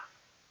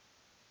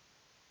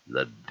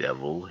the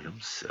devil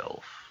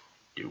himself.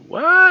 Do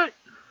what?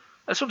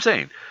 That's what I'm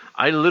saying.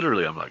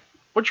 I'm like,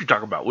 what you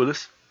talking about,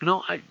 Willis?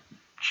 I,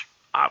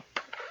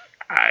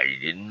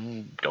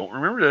 don't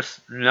remember this.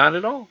 Not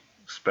at all.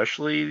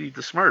 Especially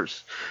the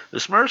Smurfs. The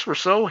Smurfs were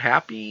so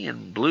happy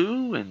and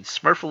blue and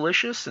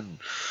Smurfalicious and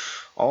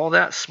all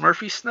that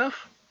Smurfy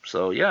stuff.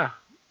 So yeah,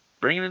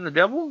 bringing in the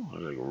devil. I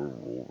was like,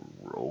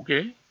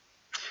 okay.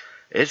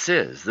 It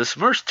says the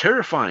Smurfs'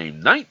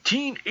 terrifying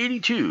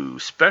 1982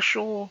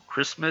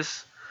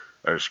 Christmas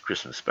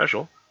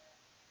special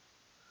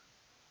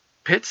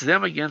pits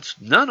them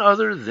against none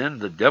other than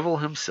the devil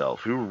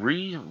himself, who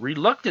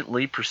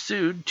reluctantly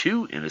pursued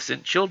 2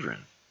 innocent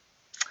children.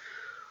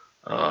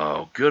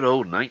 Oh, good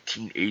old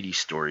 1980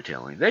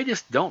 storytelling. They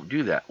just don't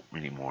do that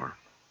anymore.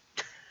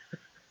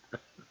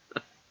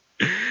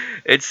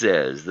 It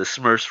says the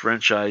Smurfs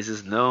franchise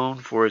is known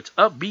for its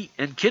upbeat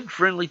and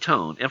kid-friendly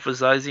tone,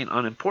 emphasizing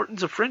on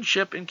importance of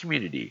friendship and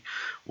community.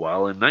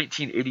 While in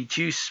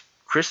 1982's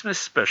Christmas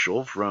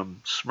special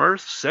from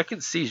Smurfs'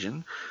 second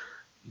season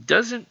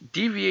doesn't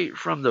deviate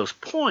from those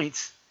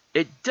points,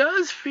 it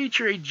does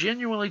feature a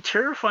genuinely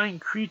terrifying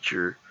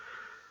creature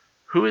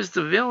who is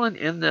the villain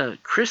in The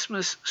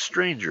Christmas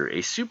Stranger,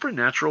 a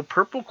supernatural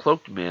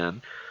purple-cloaked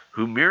man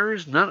who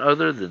mirrors none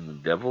other than the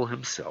devil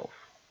himself.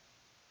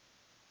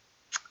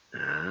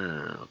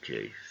 Ah,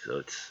 okay. So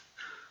it's...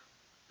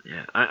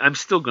 Yeah, I'm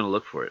still going to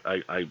look for it.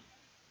 I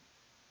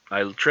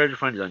tried to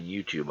find it on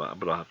YouTube,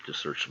 but I'll have to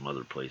search some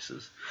other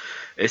places.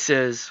 It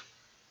says,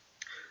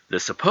 the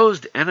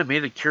supposed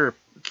animated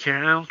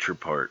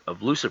counterpart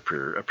of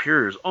Lucifer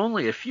appears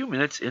only a few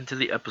minutes into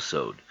the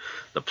episode.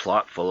 The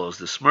plot follows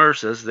the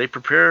Smurfs as they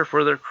prepare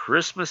for their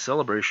Christmas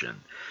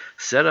celebration,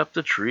 set up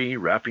the tree,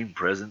 wrapping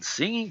presents,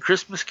 singing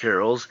Christmas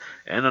carols,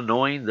 and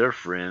annoying their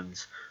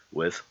friends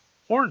with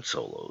horn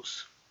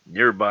solos.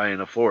 Nearby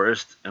in a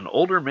forest, an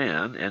older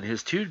man and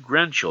his two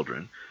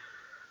grandchildren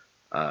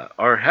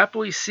are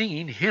happily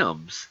singing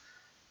hymns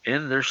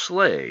in their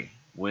sleigh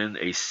when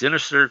a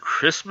sinister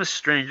Christmas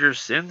stranger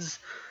sends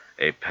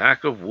a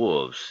pack of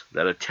wolves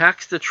that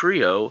attacks the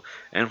trio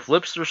and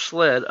flips their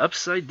sled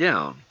upside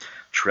down,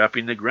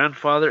 trapping the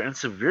grandfather and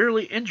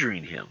severely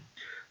injuring him.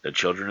 The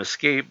children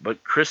escape,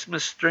 but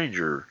Christmas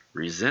stranger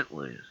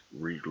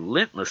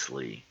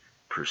relentlessly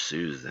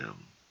pursues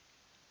them.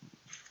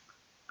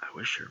 I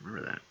wish I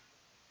remember that.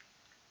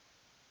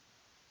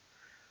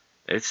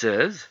 It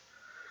says,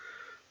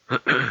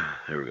 here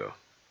we go.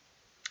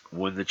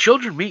 When the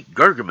children meet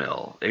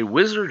Gargamel, a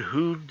wizard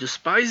who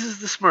despises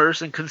the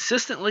Smurfs and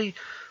consistently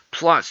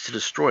plots to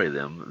destroy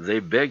them, they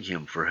beg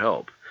him for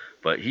help,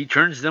 but he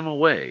turns them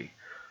away,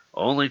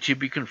 only to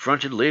be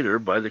confronted later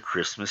by the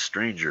Christmas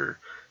stranger.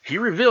 He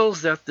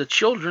reveals that the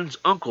children's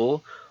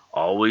uncle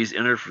always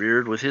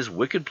interfered with his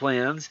wicked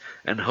plans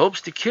and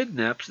hopes to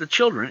kidnap the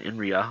children in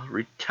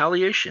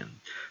retaliation.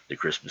 The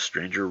Christmas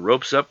stranger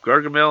ropes up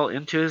Gargamel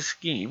into his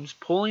schemes,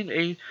 pulling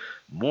a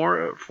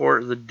more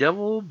for the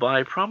devil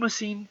by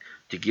promising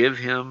to give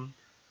him,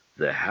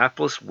 the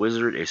hapless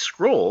wizard, a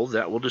scroll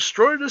that will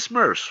destroy the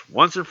Smurfs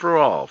once and for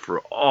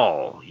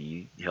all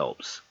he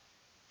helps.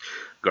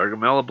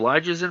 Gargamel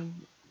obliges and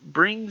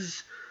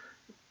brings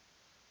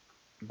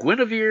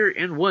Guinevere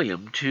and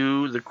William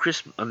to the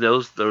Christmas.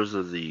 Those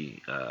are the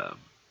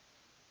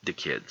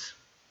kids.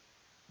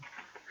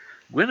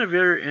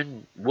 Guinevere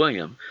and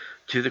William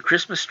to the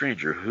Christmas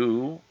stranger,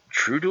 who,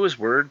 true to his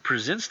word,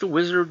 presents the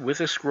wizard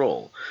with a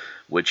scroll,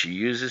 which he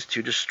uses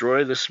to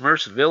destroy the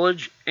Smurfs'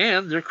 village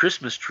and their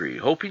Christmas tree,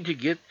 hoping to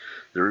get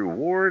the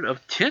reward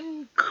of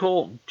 10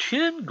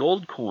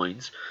 gold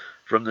coins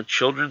from the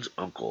children's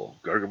uncle.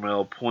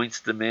 Gargamel points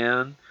the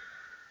man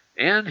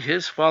and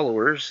his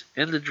followers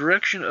in the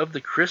direction of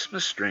the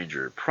Christmas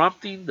stranger,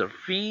 prompting the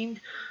fiend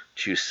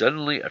to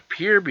suddenly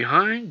appear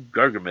behind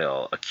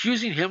Gargamel,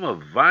 accusing him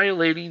of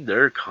violating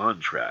their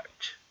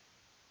contract.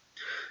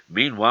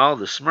 Meanwhile,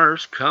 the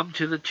Smurfs come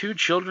to the two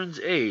children's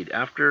aid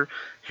after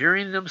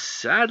hearing them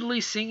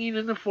sadly singing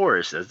in the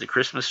forest as the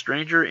Christmas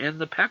stranger and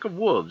the pack of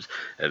wolves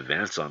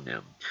advance on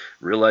them.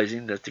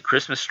 Realizing that the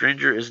Christmas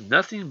stranger is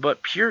nothing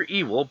but pure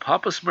evil,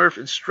 Papa Smurf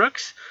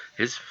instructs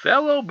his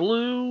fellow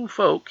blue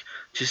folk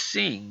to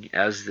sing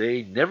as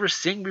they never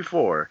sing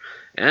before,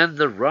 and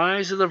the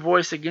rise of their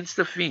voice against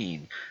the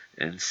fiend,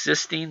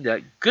 insisting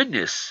that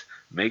goodness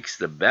makes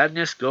the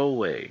badness go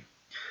away.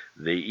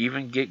 They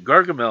even get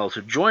Gargamel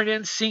to join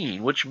in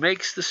singing, which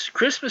makes the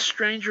Christmas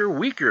stranger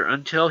weaker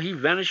until he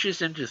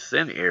vanishes into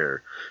thin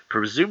air,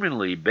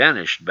 presumably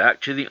banished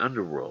back to the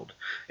underworld.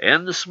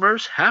 And the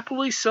Smurfs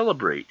happily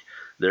celebrate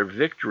their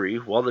victory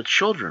while the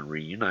children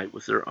reunite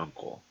with their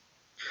uncle.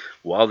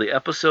 While the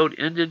episode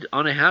ended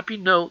on a happy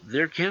note,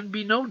 there can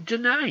be no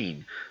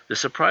denying the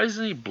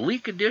surprisingly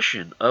bleak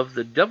addition of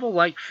the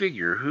devil-like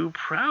figure who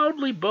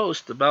proudly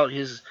boasts about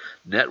his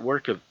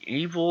network of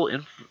evil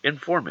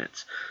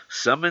informants,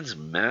 summons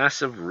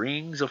massive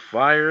rings of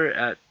fire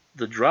at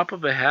the drop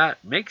of a hat,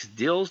 makes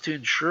deals to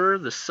ensure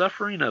the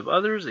suffering of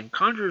others, and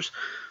conjures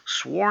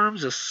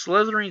swarms of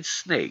slithering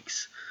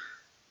snakes.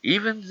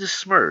 Even the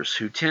Smurfs,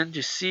 who tend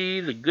to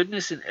see the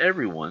goodness in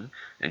everyone,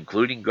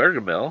 including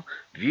Gargamel,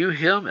 view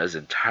him as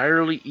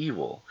entirely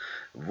evil.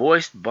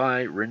 Voiced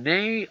by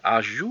Renee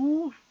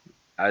Azumis,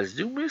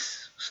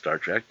 Star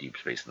Trek Deep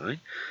Space Nine,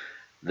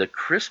 the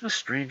Christmas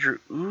stranger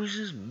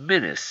oozes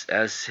menace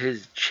as he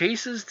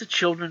chases the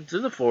children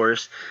through the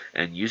forest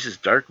and uses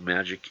dark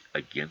magic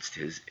against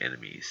his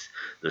enemies.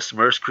 The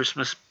Smurfs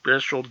Christmas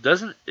special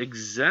doesn't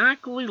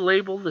exactly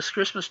label this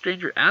Christmas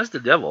stranger as the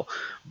devil,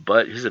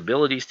 but his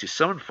abilities to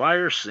summon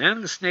fire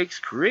and the snakes,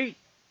 create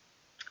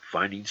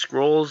finding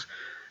scrolls,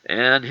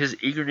 and his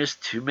eagerness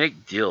to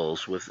make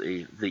deals with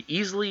the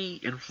easily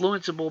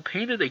influenceable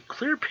painted a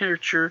clear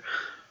picture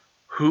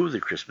who the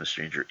Christmas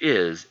stranger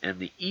is and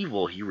the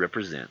evil he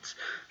represents.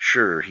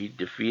 Sure, he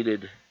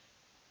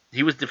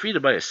was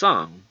defeated by a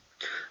song,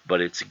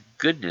 but it's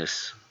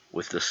goodness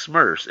with the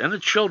Smurfs and the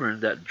children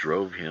that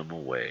drove him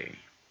away.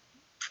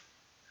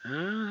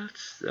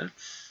 That's.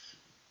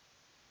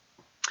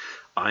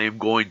 I am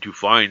going to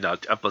find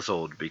that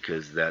episode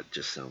because that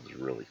just sounds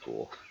really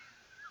cool.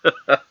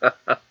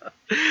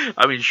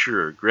 I mean,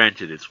 sure,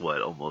 granted, it's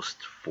almost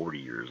 40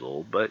 years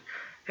old, but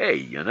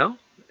hey,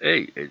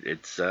 hey,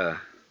 it's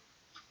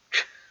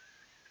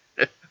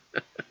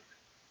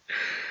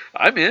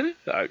I'm in.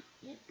 I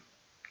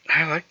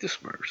like the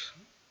Smurfs.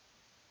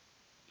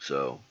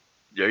 So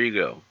there you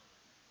go.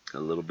 A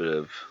little bit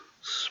of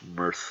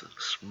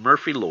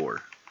Smurfy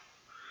lore.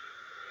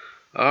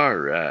 All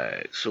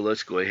right, so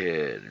let's go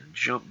ahead and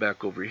jump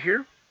back over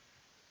here.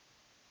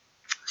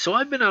 So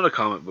I've been out of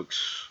comic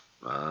books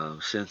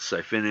since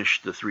I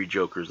finished the Three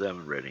Jokers. I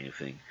haven't read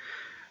anything,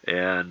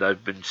 and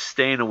I've been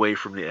staying away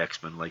from the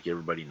X-Men. Like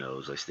everybody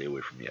knows, I stay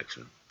away from the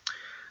X-Men.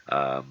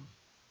 Um,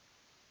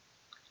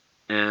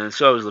 and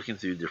so I was looking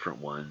through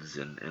different ones,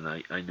 and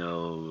I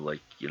know,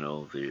 like,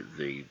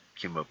 they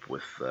came up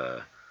with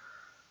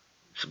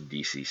some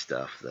DC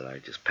stuff that I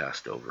just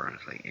passed over, and I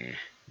was like,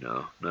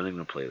 no, not even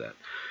gonna play that.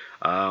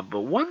 But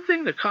one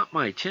thing that caught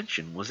my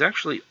attention was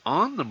actually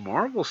on the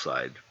Marvel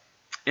side,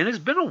 and it's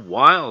been a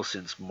while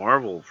since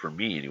Marvel, for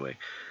me anyway,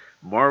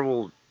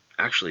 Marvel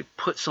actually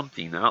put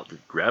something out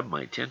that grabbed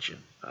my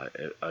attention.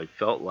 I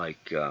felt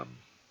like, I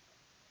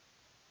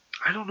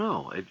don't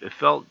know, it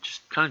felt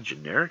just kind of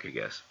generic, I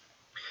guess.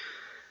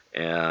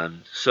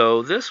 And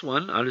so this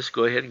one, I'll just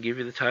go ahead and give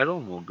you the title,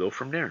 and we'll go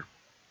from there.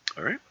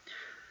 All right.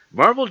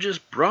 Marvel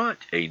just brought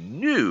a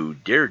new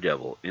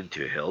Daredevil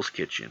into Hell's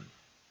Kitchen.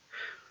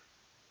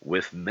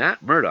 With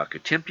Matt Murdock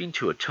attempting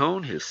to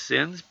atone his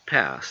sins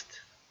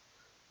past,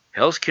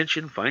 Hell's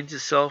Kitchen finds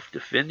itself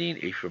defending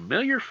a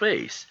familiar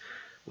face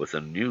with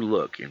a new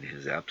look in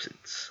his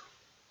absence.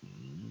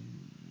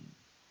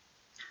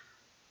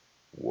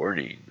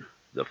 Warning: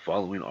 the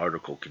following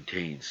article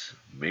contains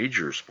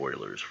major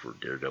spoilers for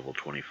Daredevil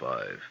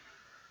 25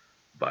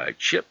 by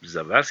Chip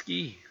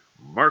Zdarsky,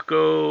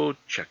 Marco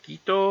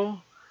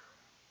Checchetto,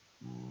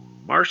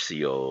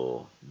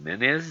 Marcio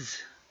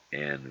Menyz,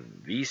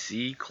 and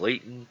V.C.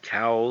 Clayton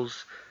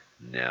Cowles,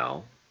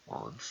 now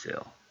on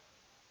sale.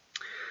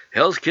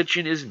 Hell's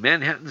Kitchen is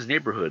Manhattan's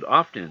neighborhood,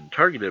 often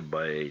targeted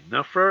by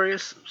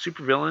nefarious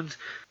supervillains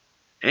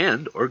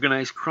and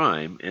organized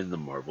crime in the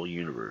Marvel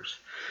Universe.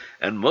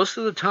 And most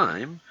of the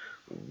time,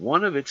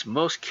 one of its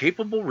most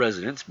capable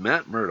residents,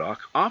 Matt Murdock,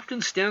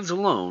 often stands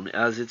alone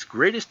as its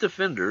greatest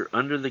defender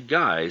under the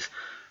guise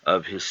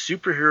of his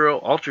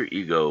superhero alter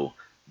ego,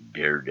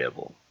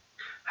 Daredevil.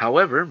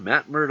 However,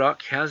 Matt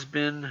Murdock has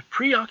been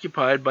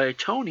preoccupied by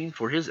atoning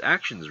for his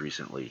actions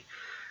recently,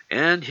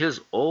 and his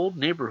old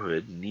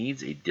neighborhood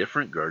needs a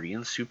different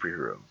guardian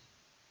superhero.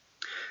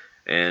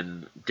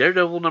 And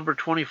Daredevil number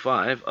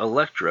 25,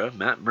 Elektra,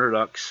 Matt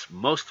Murdock's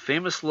most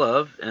famous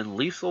love and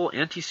lethal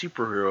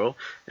anti-superhero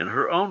in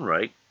her own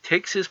right,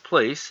 takes his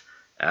place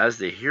as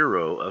the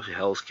hero of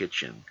Hell's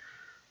Kitchen,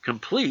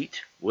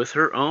 complete with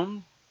her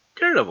own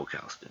Daredevil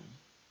costume.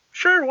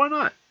 Sure, why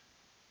not?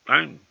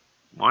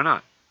 Why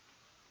not?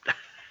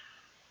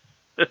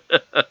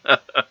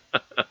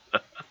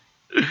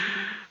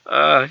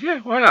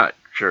 Yeah, why not?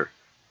 Sure.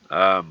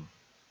 Um,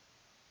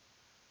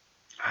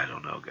 I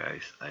don't know,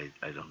 guys. I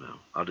don't know.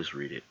 I'll just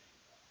read it,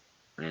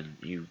 and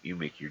you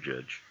make your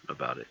judge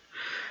about it.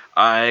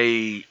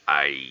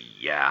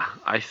 Yeah,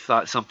 I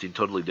thought something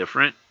totally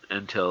different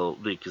until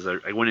because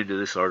I went into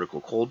this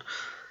article cold,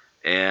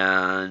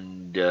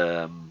 and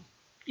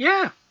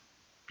yeah,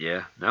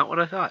 not what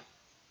I thought.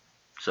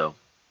 So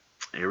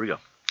here we go.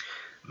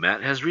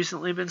 Matt has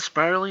recently been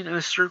spiraling in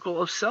a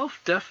circle of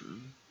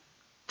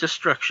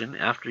self-destruction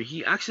after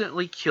he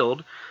accidentally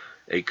killed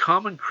a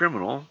common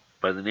criminal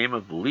by the name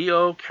of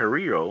Leo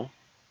Carrillo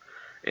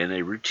in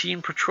a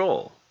routine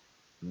patrol.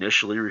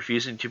 Initially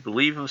refusing to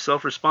believe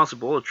himself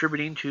responsible,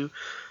 attributing to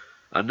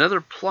another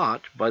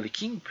plot by the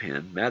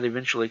Kingpin, Matt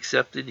eventually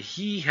accepted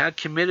he had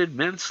committed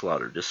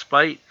manslaughter,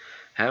 despite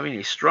having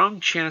a strong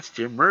chance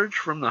to emerge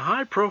from the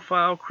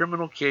high-profile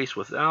criminal case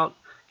without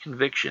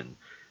conviction.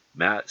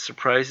 Matt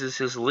surprises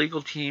his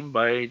legal team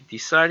by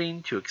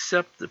deciding to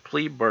accept the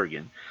plea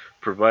bargain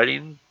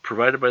provided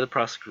by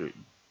the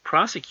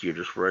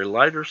prosecutors for a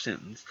lighter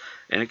sentence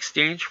in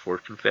exchange for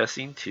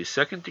confessing to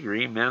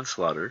second-degree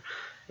manslaughter,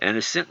 and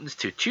is sentenced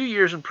to 2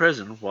 years in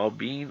prison while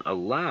being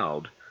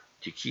allowed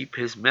to keep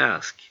his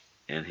mask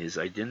and his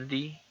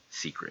identity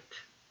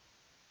secret.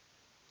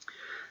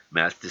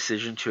 Matt's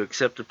decision to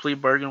accept the plea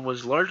bargain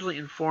was largely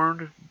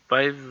informed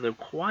by the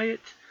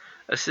quiet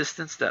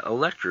assistance that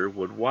Elektra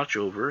would watch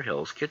over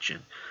Hell's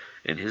Kitchen.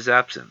 In his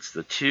absence,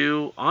 the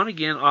two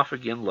on-again,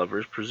 off-again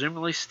lovers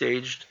presumably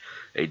staged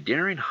a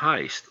daring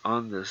heist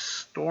on the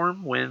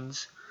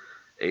Stormwinds,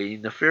 a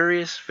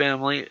nefarious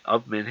family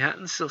of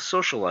Manhattan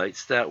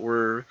socialites that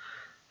were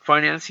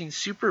financing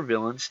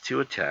supervillains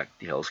to attack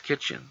Hell's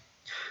Kitchen.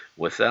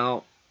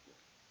 Drive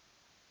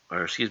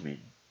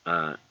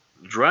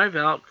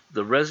out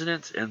the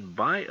residents and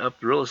buy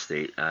up real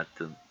estate at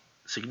the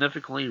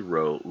significantly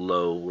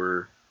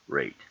lower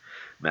rate.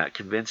 Matt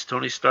convinced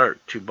Tony Stark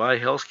to buy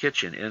Hell's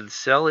Kitchen and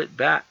sell it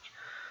back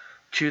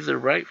to the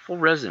rightful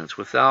residents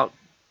without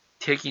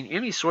taking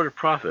any sort of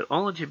profit,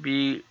 only to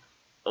be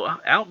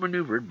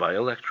outmaneuvered by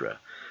Elektra,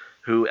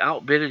 who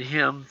outbidded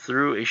him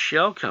through a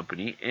shell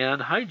company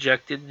and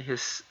hijacked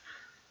his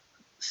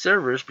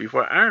servers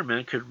before Iron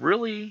Man could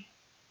really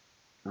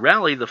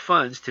rally the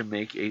funds to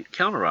make a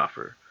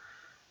counteroffer.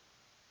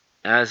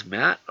 As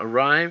Matt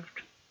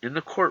arrived in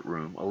the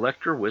courtroom,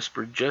 Electra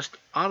whispered just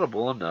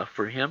audible enough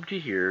for him to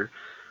hear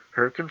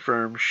her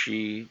confirm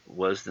she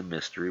was the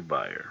mystery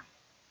buyer.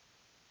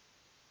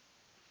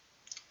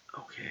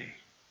 Okay.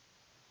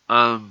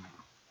 I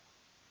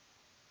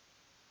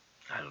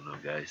don't know,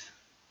 guys.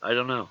 I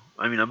don't know.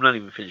 I mean, I'm not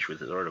even finished with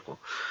this article.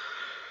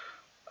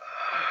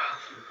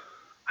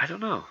 I don't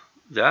know.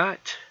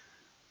 That,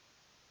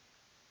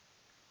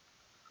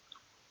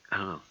 I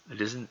don't know. It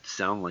doesn't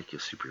sound like a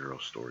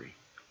superhero story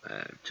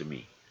to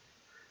me.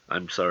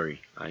 I'm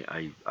sorry.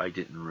 I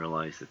didn't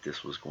realize that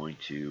this was going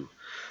to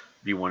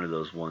be one of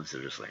those ones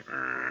that are just like,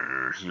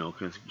 you know,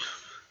 cause,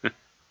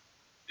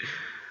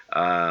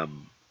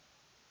 um,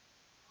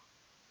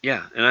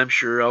 yeah, and I'm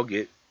sure I'll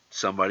get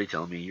somebody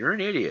telling me you're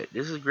an idiot.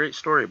 This is a great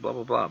story, blah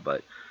blah blah.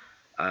 But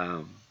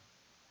um,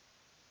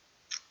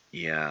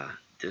 yeah,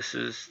 this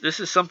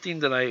is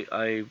something that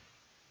I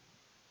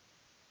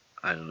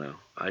don't know.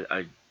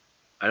 I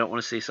don't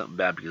want to say something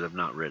bad because I've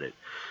not read it,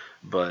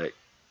 but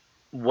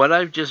what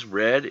I've just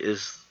read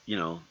is,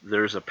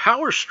 there's a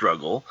power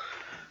struggle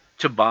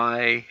to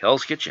buy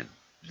Hell's Kitchen.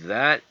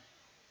 That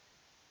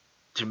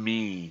to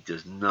me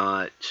does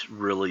not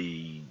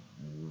really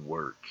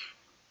work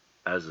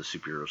as a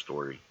superhero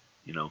story.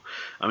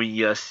 I mean,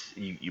 yes,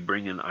 you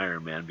bring in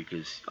Iron Man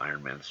because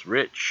Iron Man's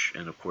rich,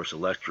 and of course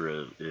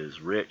Elektra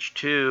is rich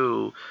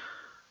too.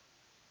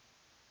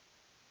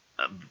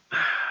 Um,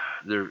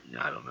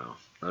 I don't know.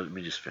 Let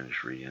me just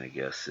finish reading, I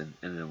guess, and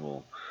then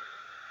we'll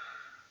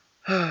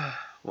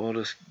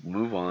just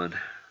move on.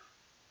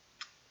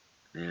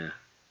 Yeah.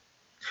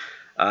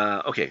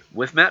 Okay,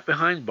 with Matt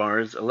behind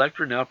bars,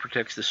 Elektra now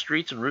protects the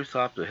streets and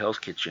rooftops of Hell's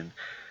Kitchen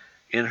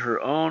in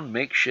her own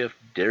makeshift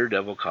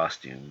Daredevil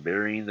costume,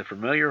 bearing the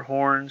familiar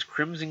horns,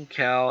 crimson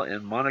cowl,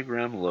 and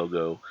monogram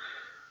logo,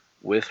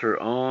 with her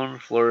own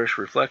flourished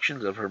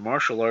reflections of her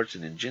martial arts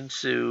and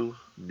ninjutsu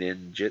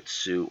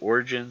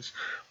origins,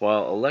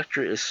 while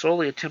Elektra is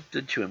solely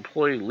attempted to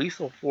employ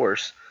lethal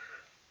force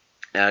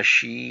as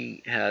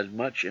she had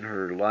much in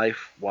her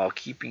life while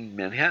keeping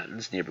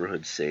Manhattan's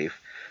neighborhood safe.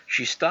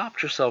 She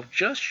stopped herself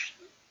just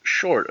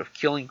short of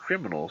killing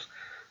criminals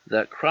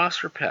that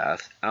crossed her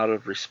path out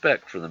of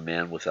respect for the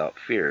man without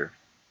fear.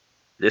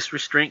 This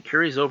restraint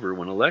carries over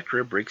when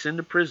Elektra breaks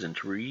into prison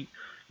to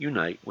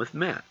reunite with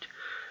Matt,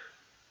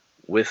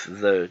 with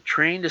the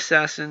trained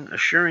assassin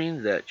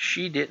assuring that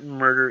she didn't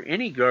murder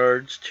any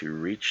guards to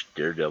reach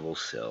Daredevil's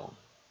cell.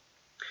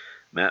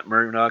 Matt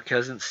Murdock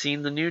hasn't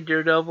seen the new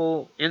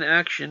Daredevil in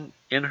action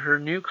in her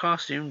new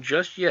costume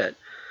just yet,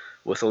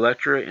 with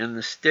Elektra and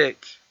the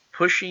Stick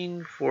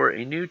pushing for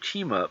a new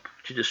team-up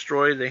to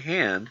destroy the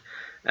Hand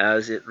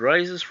as it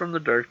rises from the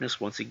darkness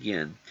once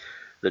again.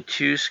 The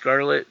two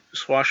Scarlet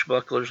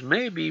swashbucklers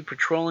may be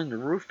patrolling the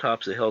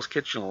rooftops of Hell's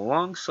Kitchen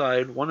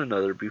alongside one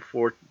another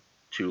before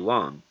too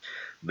long.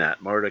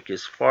 Matt Murdock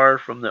is far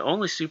from the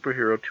only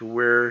superhero to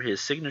wear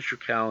his signature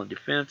cowl in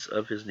defense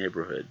of his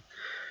neighborhood,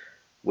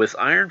 with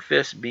Iron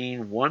Fist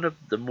being one of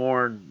the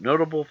more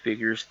notable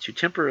figures to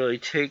temporarily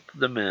take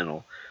the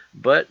mantle,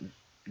 but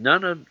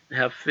none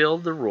have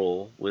filled the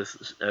role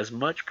with as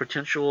much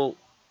potential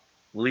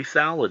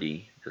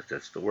lethality, if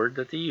that's the word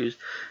that they use,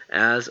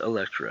 as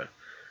Elektra.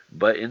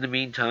 But in the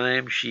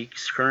meantime, she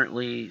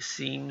currently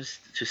seems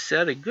to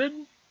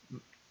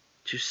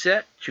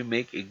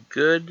make a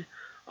good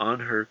on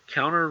her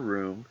counter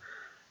room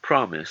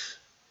promise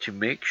to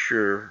make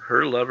sure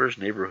her lover's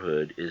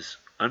neighborhood is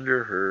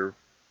under her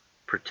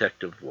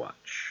protective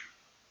watch.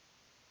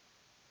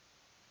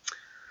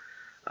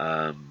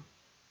 Um,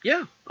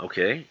 yeah,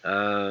 okay.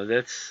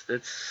 That's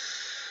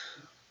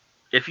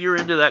if you're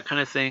into that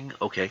kind of thing,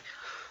 okay.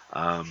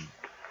 Um,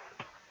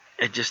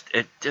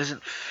 it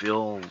doesn't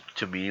feel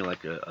to me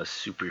like a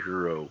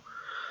superhero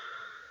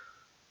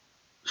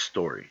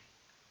story.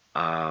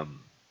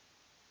 Um,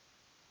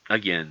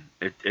 Again,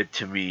 it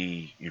to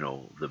me,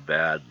 the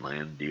bad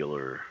land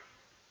dealer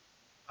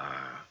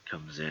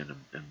comes in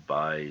and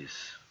buys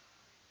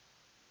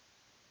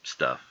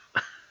stuff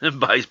and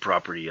buys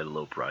property at a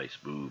low price.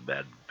 Boo,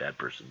 bad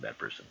person, bad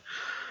person.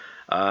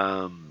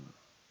 Um,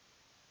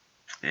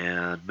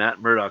 and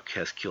Matt Murdock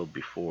has killed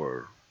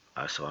before,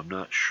 so I'm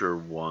not sure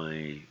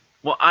why.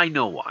 Well, I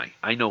know why.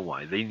 I know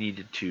why they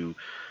needed to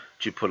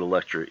put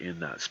Elektra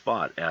in that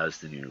spot as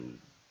the new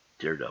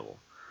Daredevil.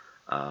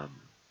 Um,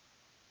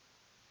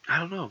 I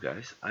don't know,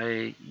 guys.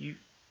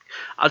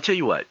 I'll tell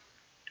you what.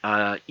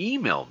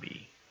 Email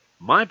me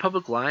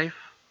mypubliclife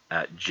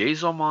at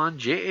jayzomon,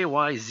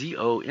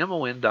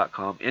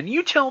 JAYZOMON.com, and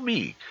you tell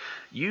me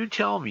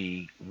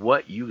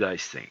what you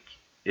guys think.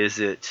 Is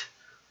it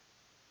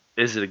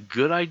a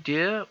good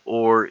idea,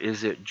 or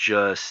is it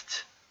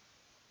just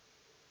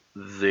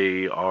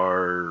they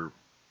are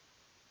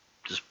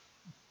just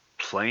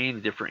playing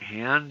a different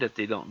hand that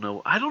they don't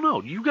know? I don't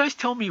know. You guys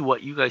tell me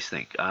what you guys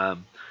think.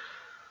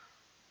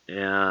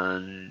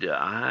 And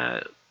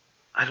I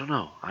don't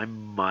know. I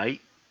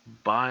might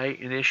buy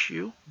an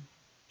issue,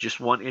 just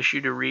one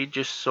issue to read,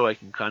 just so I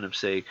can kind of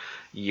say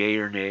yay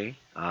or nay.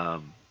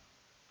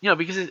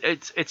 because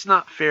it's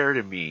not fair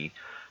to me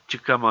to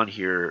come on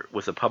here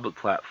with a public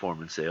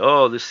platform and say,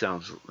 oh, this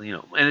sounds,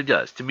 and it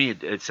does. To me,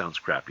 it sounds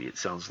crappy. It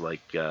sounds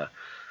like,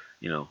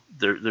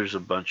 there's a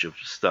bunch of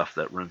stuff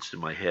that runs through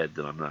my head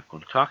that I'm not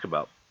going to talk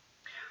about.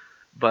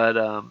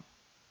 But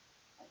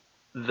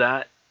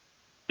that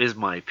is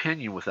my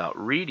opinion without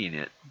reading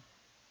it.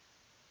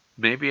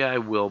 Maybe I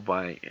will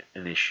buy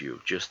an issue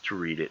just to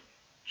read it,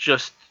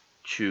 just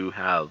to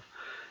have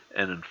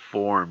an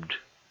informed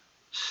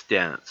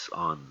stance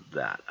on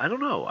that. I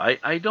don't know.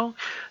 I don't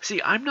see.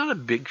 I'm not a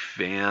big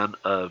fan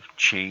of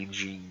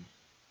changing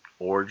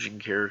origin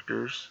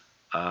characters,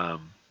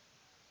 um,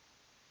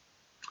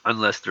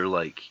 unless they're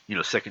like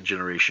second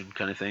generation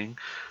kind of thing.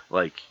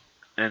 Like,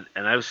 and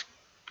I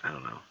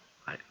don't know.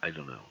 I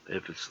don't know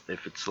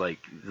if it's like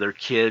their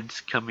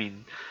kids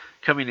coming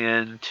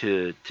in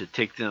to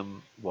take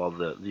them while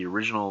the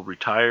original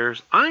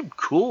retires. I'm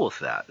cool with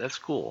that. That's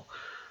cool.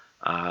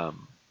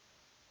 Um,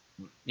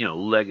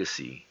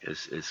 Legacy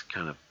is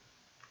kind of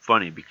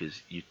funny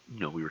because we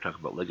were talking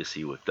about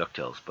Legacy with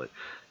DuckTales, but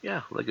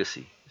yeah,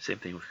 Legacy, same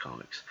thing with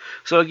comics.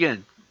 So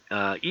again,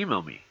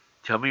 email me,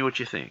 tell me what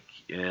you think,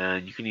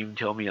 and you can even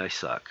tell me I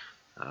suck.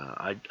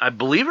 I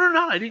believe it or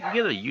not, I didn't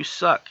get a "you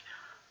suck"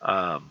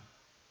 um,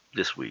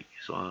 this week,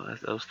 so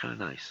that was kind of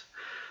nice.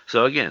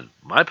 So again,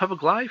 my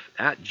public life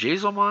at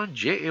jayzomon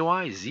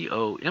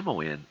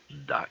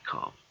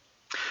JAYZOMON.com.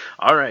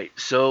 All right,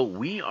 so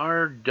we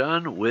are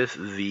done with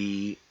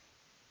the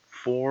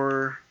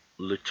four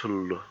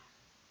little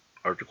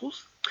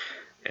articles.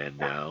 And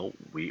now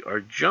we are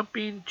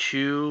jumping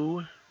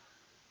to.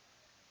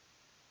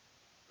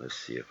 Let's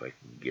see if I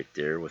can get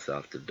there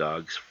without the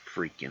dogs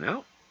freaking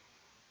out.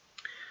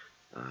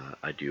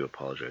 I do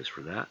apologize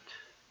for that,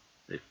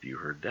 if you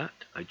heard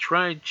that. I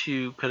tried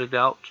to cut it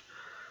out,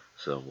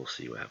 so we'll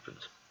see what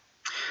happens.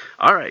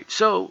 All right,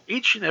 so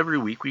each and every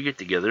week we get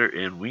together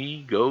and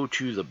we go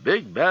to the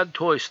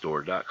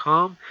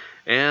BigBadToyStore.com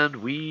and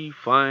we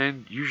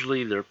find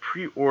usually their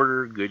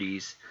pre-order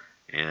goodies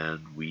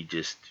and we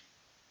just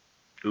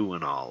ooh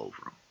and all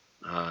over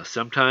them.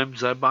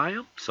 Sometimes I buy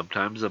them.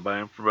 Sometimes I buy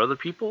them from other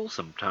people.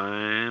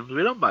 Sometimes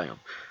we don't buy them.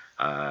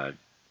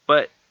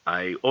 But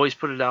I always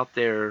put it out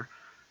there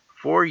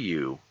for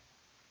you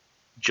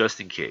just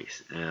in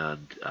case.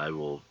 And I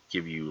will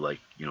give you,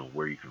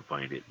 where you can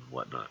find it and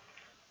whatnot.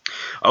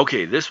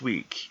 Okay, this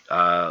week,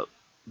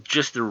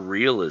 just the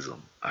realism.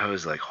 I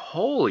was like,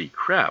 holy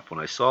crap, when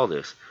I saw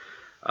this,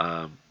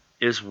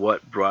 is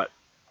what brought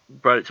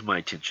it to my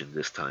attention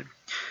this time.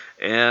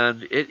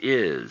 And it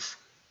is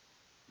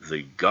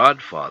The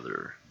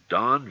Godfather,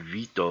 Don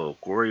Vito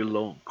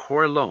Corleone.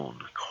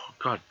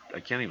 God,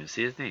 I can't even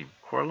say his name.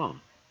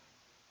 Corleone.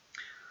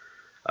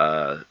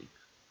 Uh,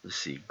 let's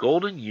see.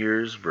 Golden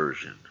Years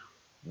version.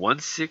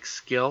 1/6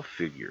 scale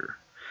figure.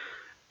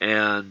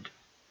 And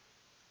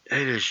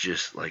it is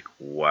just like,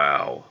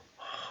 wow.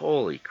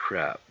 Holy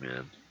crap,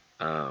 man.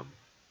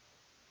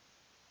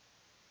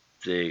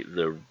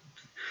 The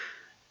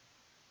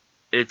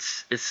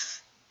it's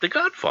The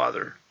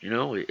Godfather.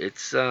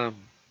 It's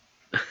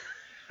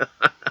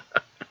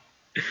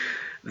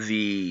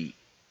the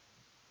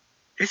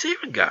It's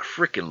even got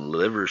freaking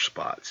liver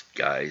spots,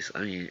 guys.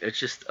 I mean, it's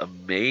just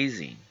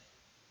amazing.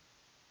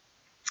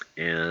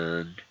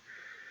 And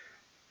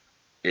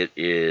it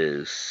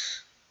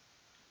is.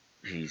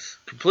 He's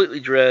completely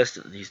dressed,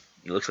 and he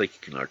looks like he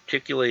can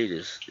articulate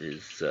his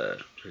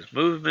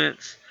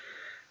movements.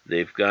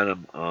 They've got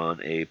him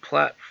on a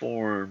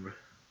platform,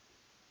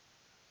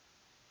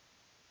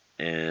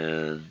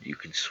 and you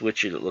can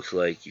switch it. It looks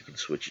like you can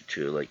switch it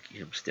to like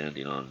him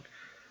standing on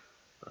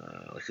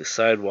like a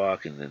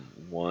sidewalk, and then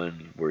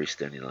one where he's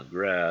standing on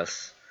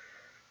grass.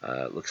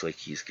 It looks like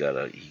he got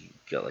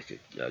like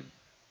a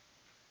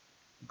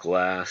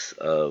glass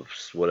of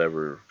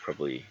whatever,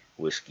 probably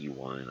whiskey,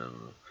 wine, I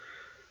don't know.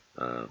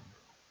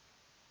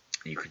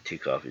 You can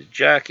take off his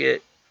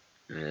jacket,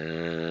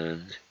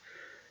 and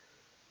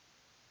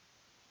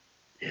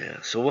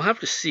yeah, so we'll have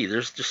to see.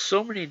 There's just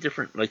so many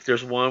different. Like,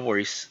 there's one where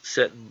he's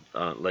sitting.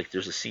 Like,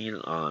 there's a scene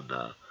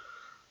on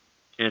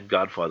in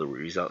Godfather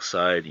where he's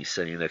outside. He's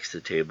sitting next to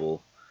the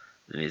table,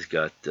 and he's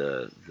got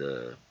the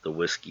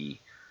whiskey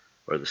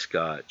or the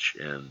scotch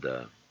and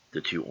the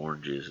two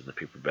oranges and the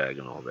paper bag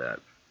and all that.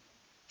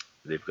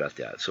 They've got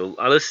that. So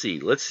let's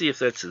see. Let's see if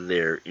that's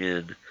there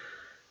in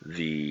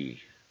the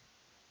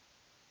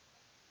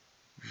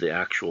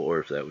actual, or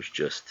if that was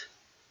just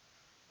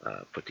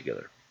put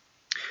together.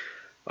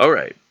 All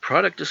right,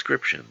 product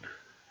description.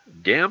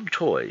 Damn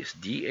Toys,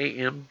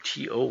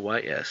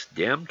 DAMTOYS,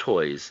 Damn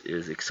Toys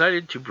is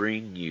excited to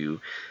bring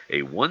you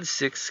a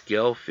 1/6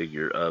 scale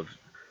figure of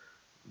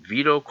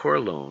Vito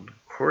Corleone.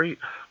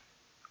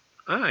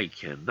 I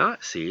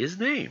cannot see his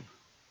name.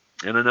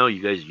 And I know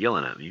you guys are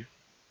yelling at me,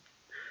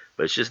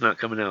 but it's just not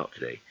coming out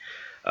today.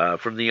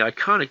 From the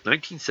iconic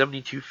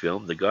 1972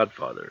 film The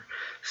Godfather.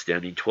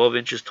 Standing 12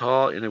 inches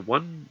tall in a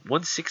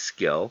 1/6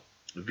 scale,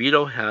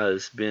 Vito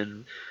has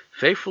been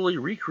faithfully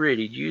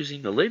recreated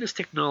using the latest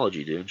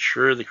technology to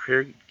ensure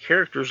the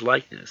character's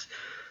likeness.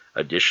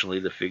 Additionally,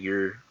 the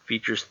figure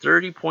features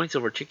 30 points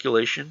of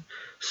articulation,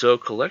 so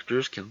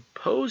collectors can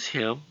pose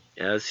him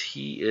as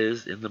he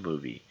is in the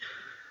movie.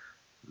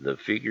 The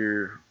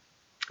figure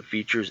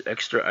features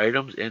extra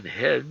items and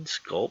head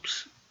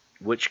sculpts,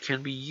 which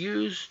can be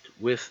used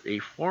with a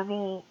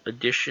formal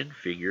edition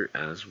figure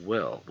as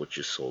well, which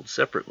is sold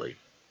separately.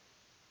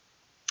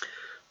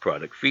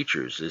 Product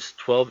features is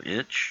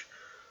 12-inch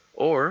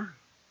or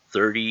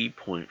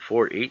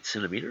 30.48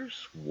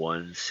 centimeters,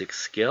 1/6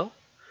 scale.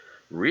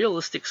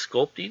 Realistic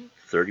sculpting,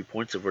 30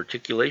 points of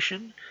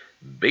articulation,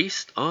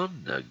 based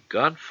on the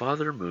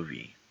Godfather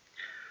movie.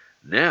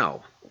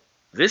 Now,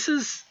 this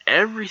is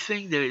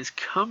everything that is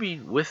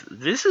coming with.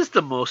 This is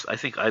the most I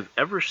think I've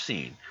ever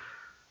seen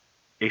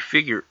a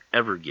figure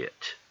ever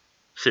get.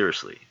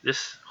 Seriously,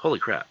 this, holy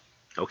crap.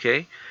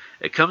 Okay?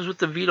 It comes with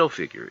the Vito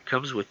figure. It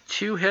comes with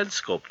 2 head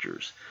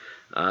sculptures,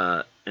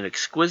 an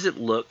exquisite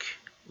look,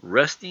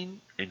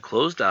 resting and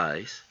closed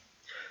eyes.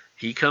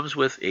 He comes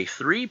with a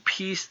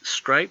 3-piece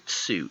striped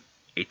suit,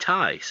 a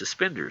tie,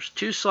 suspenders,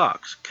 2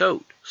 socks,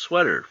 coat,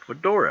 sweater,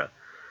 fedora,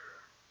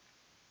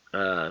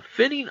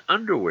 fitting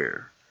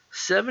underwear,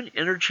 7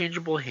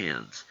 interchangeable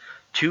hands,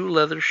 2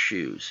 leather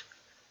shoes,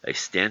 a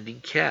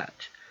standing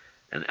cat,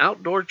 an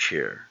outdoor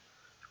chair,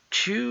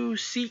 2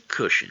 seat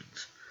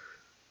cushions,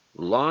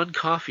 lawn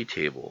coffee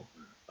table,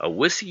 a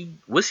whiskey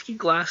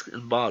glass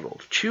and bottle,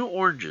 2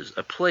 oranges,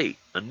 a plate,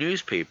 a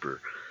newspaper,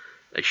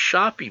 a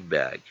shopping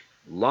bag,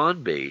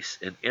 lawn base,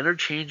 and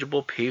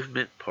interchangeable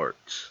pavement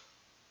parts.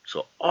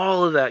 So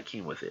all of that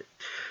came with it.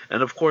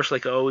 And of course,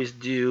 like I always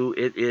do,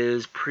 it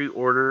is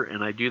pre-order,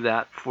 and I do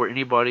that for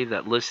anybody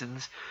that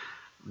listens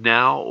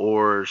now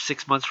or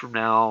 6 months from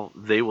now.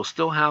 They will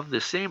still have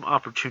the same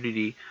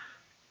opportunity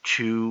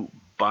to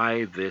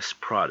buy this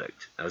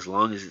product as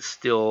long as it's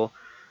still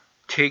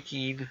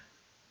taking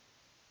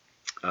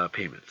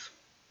payments.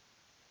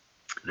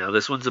 Now,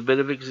 this one's a bit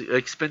of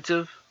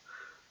expensive,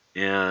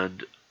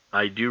 and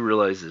I do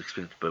realize it's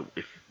expensive, but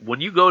when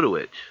you go to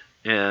it,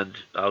 and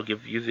I'll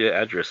give you the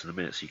address in a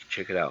minute so you can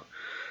check it out,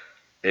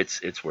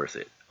 it's worth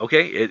it.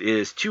 Okay, it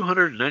is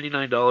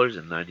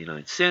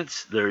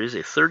 $299.99. There is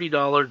a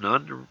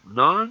 $30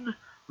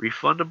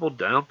 non-refundable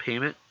down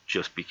payment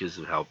just because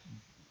of how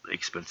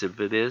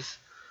expensive it is.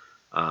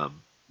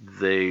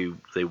 They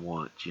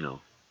want,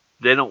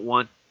 they don't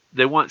want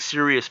they want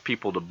serious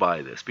people to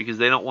buy this because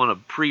they don't want to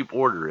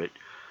pre-order it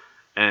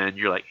and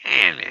you're like,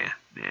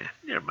 nah,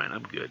 never mind,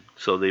 I'm good.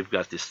 So they've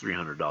got this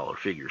 $300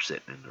 figure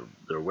sitting in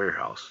their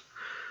warehouse.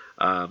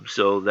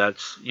 So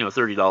that's,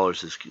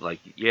 $30 is like,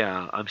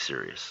 yeah, I'm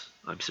serious.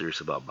 I'm serious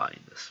about buying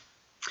this.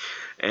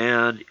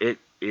 And it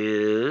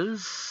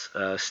is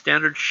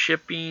standard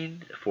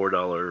shipping,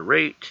 $4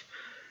 rate.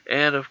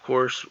 And of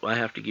course, I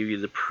have to give you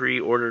the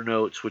pre-order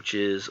notes, which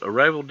is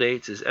arrival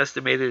dates is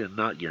estimated and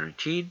not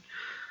guaranteed.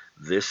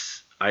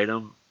 This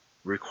item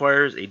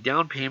requires a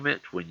down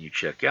payment when you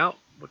check out,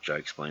 which I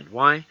explained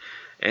why,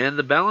 and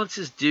the balance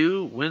is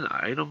due when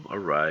item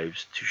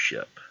arrives to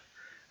ship.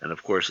 And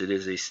of course, it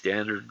is a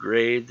standard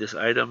grade. This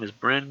item is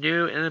brand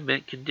new and in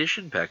mint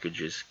condition.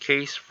 Packages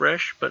case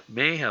fresh but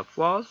may have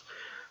flaws.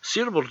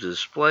 Suitable to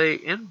display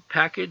in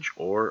package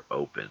or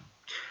open.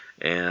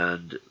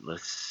 And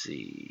let's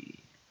see.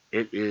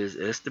 It is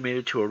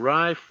estimated to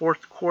arrive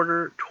fourth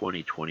quarter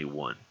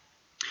 2021.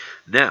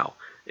 Now,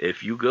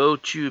 if you go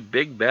to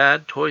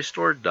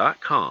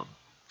BigBadToyStore.com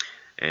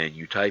and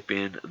you type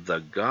in The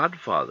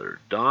Godfather,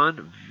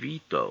 Don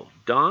Vito,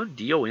 Don,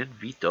 D-O-N,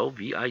 Vito,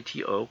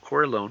 V-I-T-O,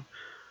 Corleone,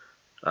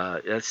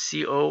 that's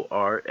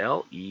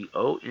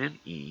Corleone,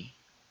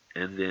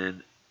 and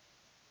then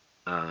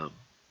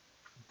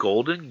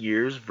Golden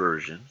Years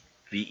version,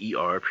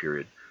 VER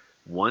period,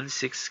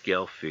 1/6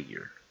 scale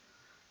figure.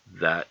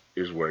 That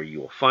is where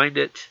you will find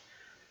it,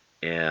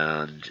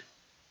 and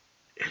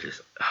it is,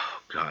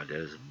 oh god, that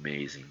is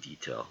amazing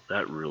detail.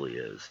 That really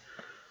is.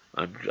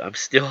 I'm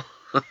still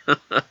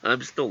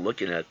I'm still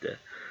looking at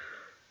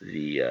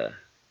the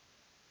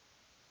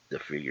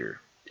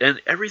figure,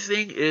 and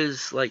everything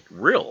is like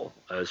real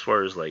as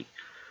far as like,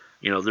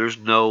 there's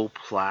no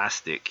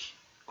plastic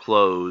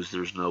clothes,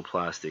 there's no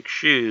plastic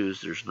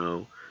shoes, there's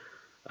no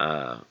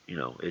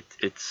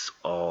it's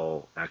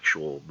all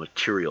actual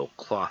material,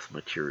 cloth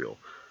material,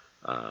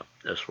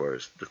 as far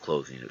as the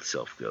clothing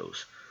itself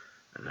goes,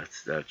 and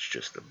that's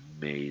just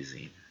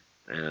amazing.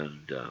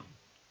 And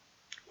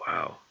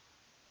wow,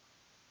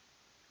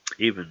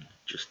 even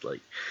just like,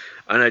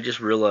 and I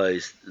just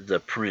realized the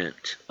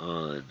print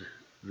on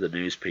the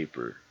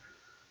newspaper.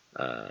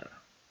 Uh,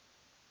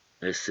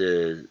 it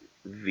says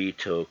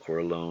Vito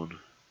Corleone,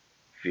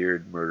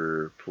 feared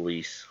murderer,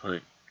 police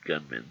hunt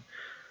gunman.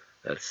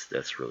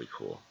 That's really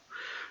cool.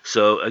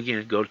 So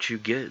again, go to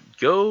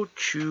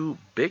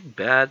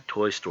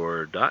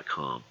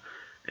BigBadToyStore.com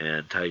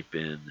and type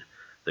in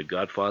The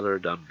Godfather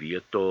Don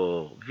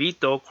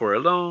Vito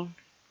Corleone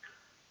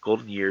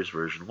Golden Years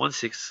version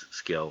 1/6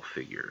 scale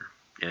figure,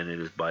 and it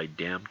is by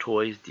Damn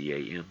Toys,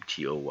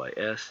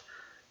 Damtoys.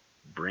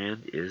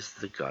 Brand is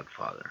The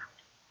Godfather.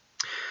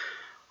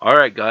 All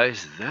right,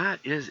 guys, that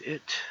is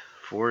it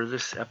for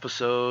this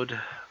episode.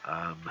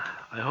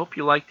 I hope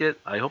you liked it.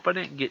 I hope I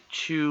didn't get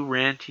too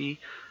ranty.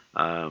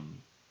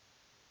 Um,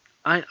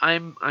 I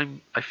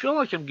feel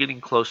like I'm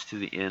getting close to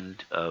the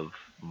end of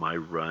my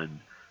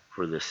run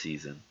for this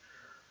season.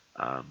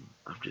 I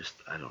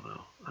don't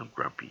know. I'm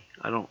grumpy.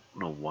 I don't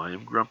know why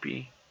I'm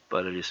grumpy,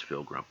 but I just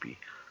feel grumpy.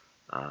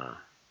 Uh,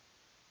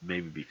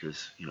 Maybe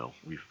because,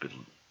 we've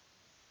been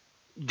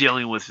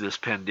dealing with this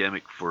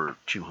pandemic for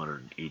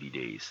 280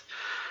 days.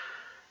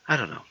 I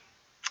don't know.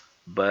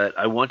 But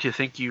I want to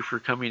thank you for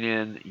coming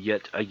in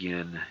yet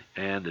again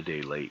and a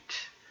day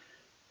late.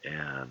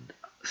 And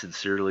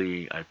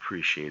sincerely, I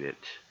appreciate it.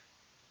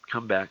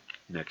 Come back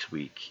next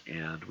week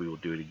and we will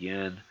do it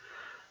again.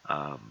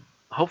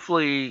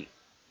 Hopefully,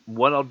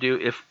 what I'll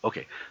do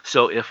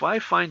so if I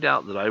find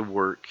out that I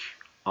work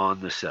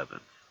on the 7th,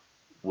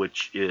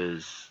 which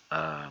is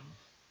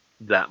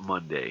that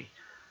Monday,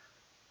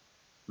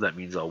 that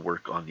means I'll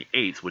work on the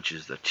 8th, which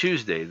is the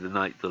Tuesday, the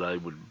night that I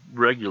would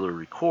regularly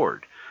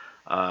record.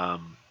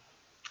 Um,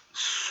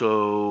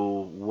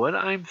 so what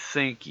I'm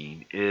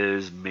thinking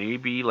is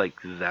maybe like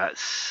that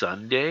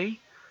Sunday,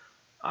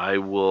 I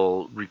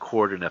will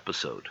record an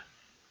episode.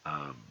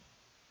 Um,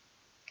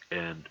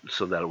 and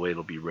so that way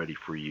it'll be ready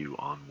for you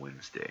on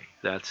Wednesday.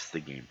 That's the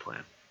game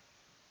plan.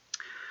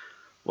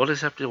 We'll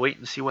just have to wait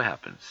and see what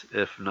happens.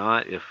 If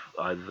not, if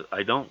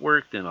I don't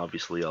work, then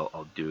obviously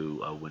I'll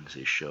do a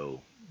Wednesday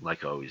show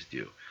like I always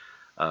do.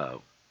 Uh,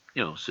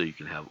 so you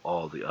can have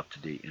all the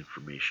up-to-date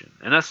information.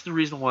 And that's the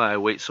reason why I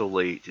wait so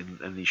late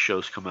and these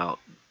shows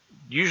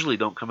usually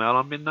don't come out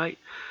on midnight,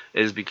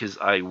 is because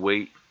I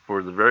wait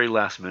for the very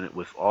last minute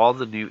with all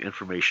the new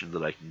information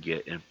that I can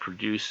get and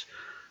produce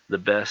the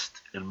best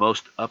and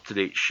most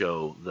up-to-date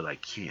show that I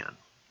can.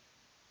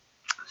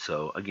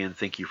 So again,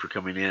 thank you for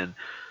coming in,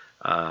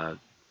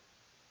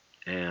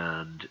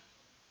 and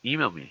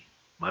email me,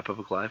 my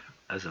public life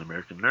as an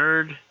American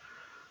nerd.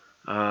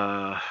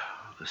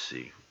 Let's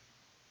see.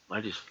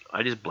 I just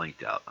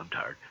blanked out. I'm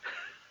tired.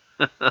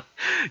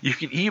 You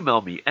can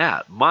email me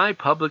at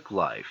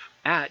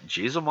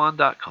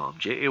mypubliclife@jayzomon.com,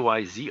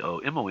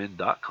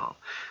 JAYZOMON.com.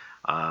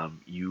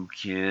 You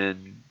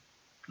can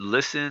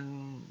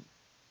listen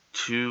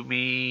to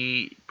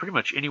me pretty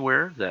much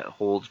anywhere that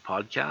holds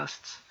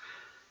podcasts.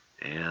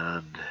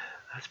 And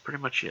that's pretty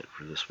much it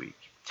for this week.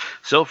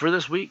 So for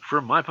this week, for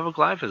My Public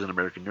Life as an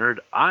American Nerd,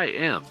 I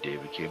am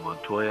David K.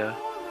 Montoya.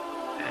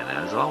 And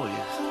as always,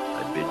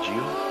 I bid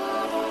you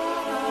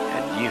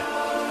adieu.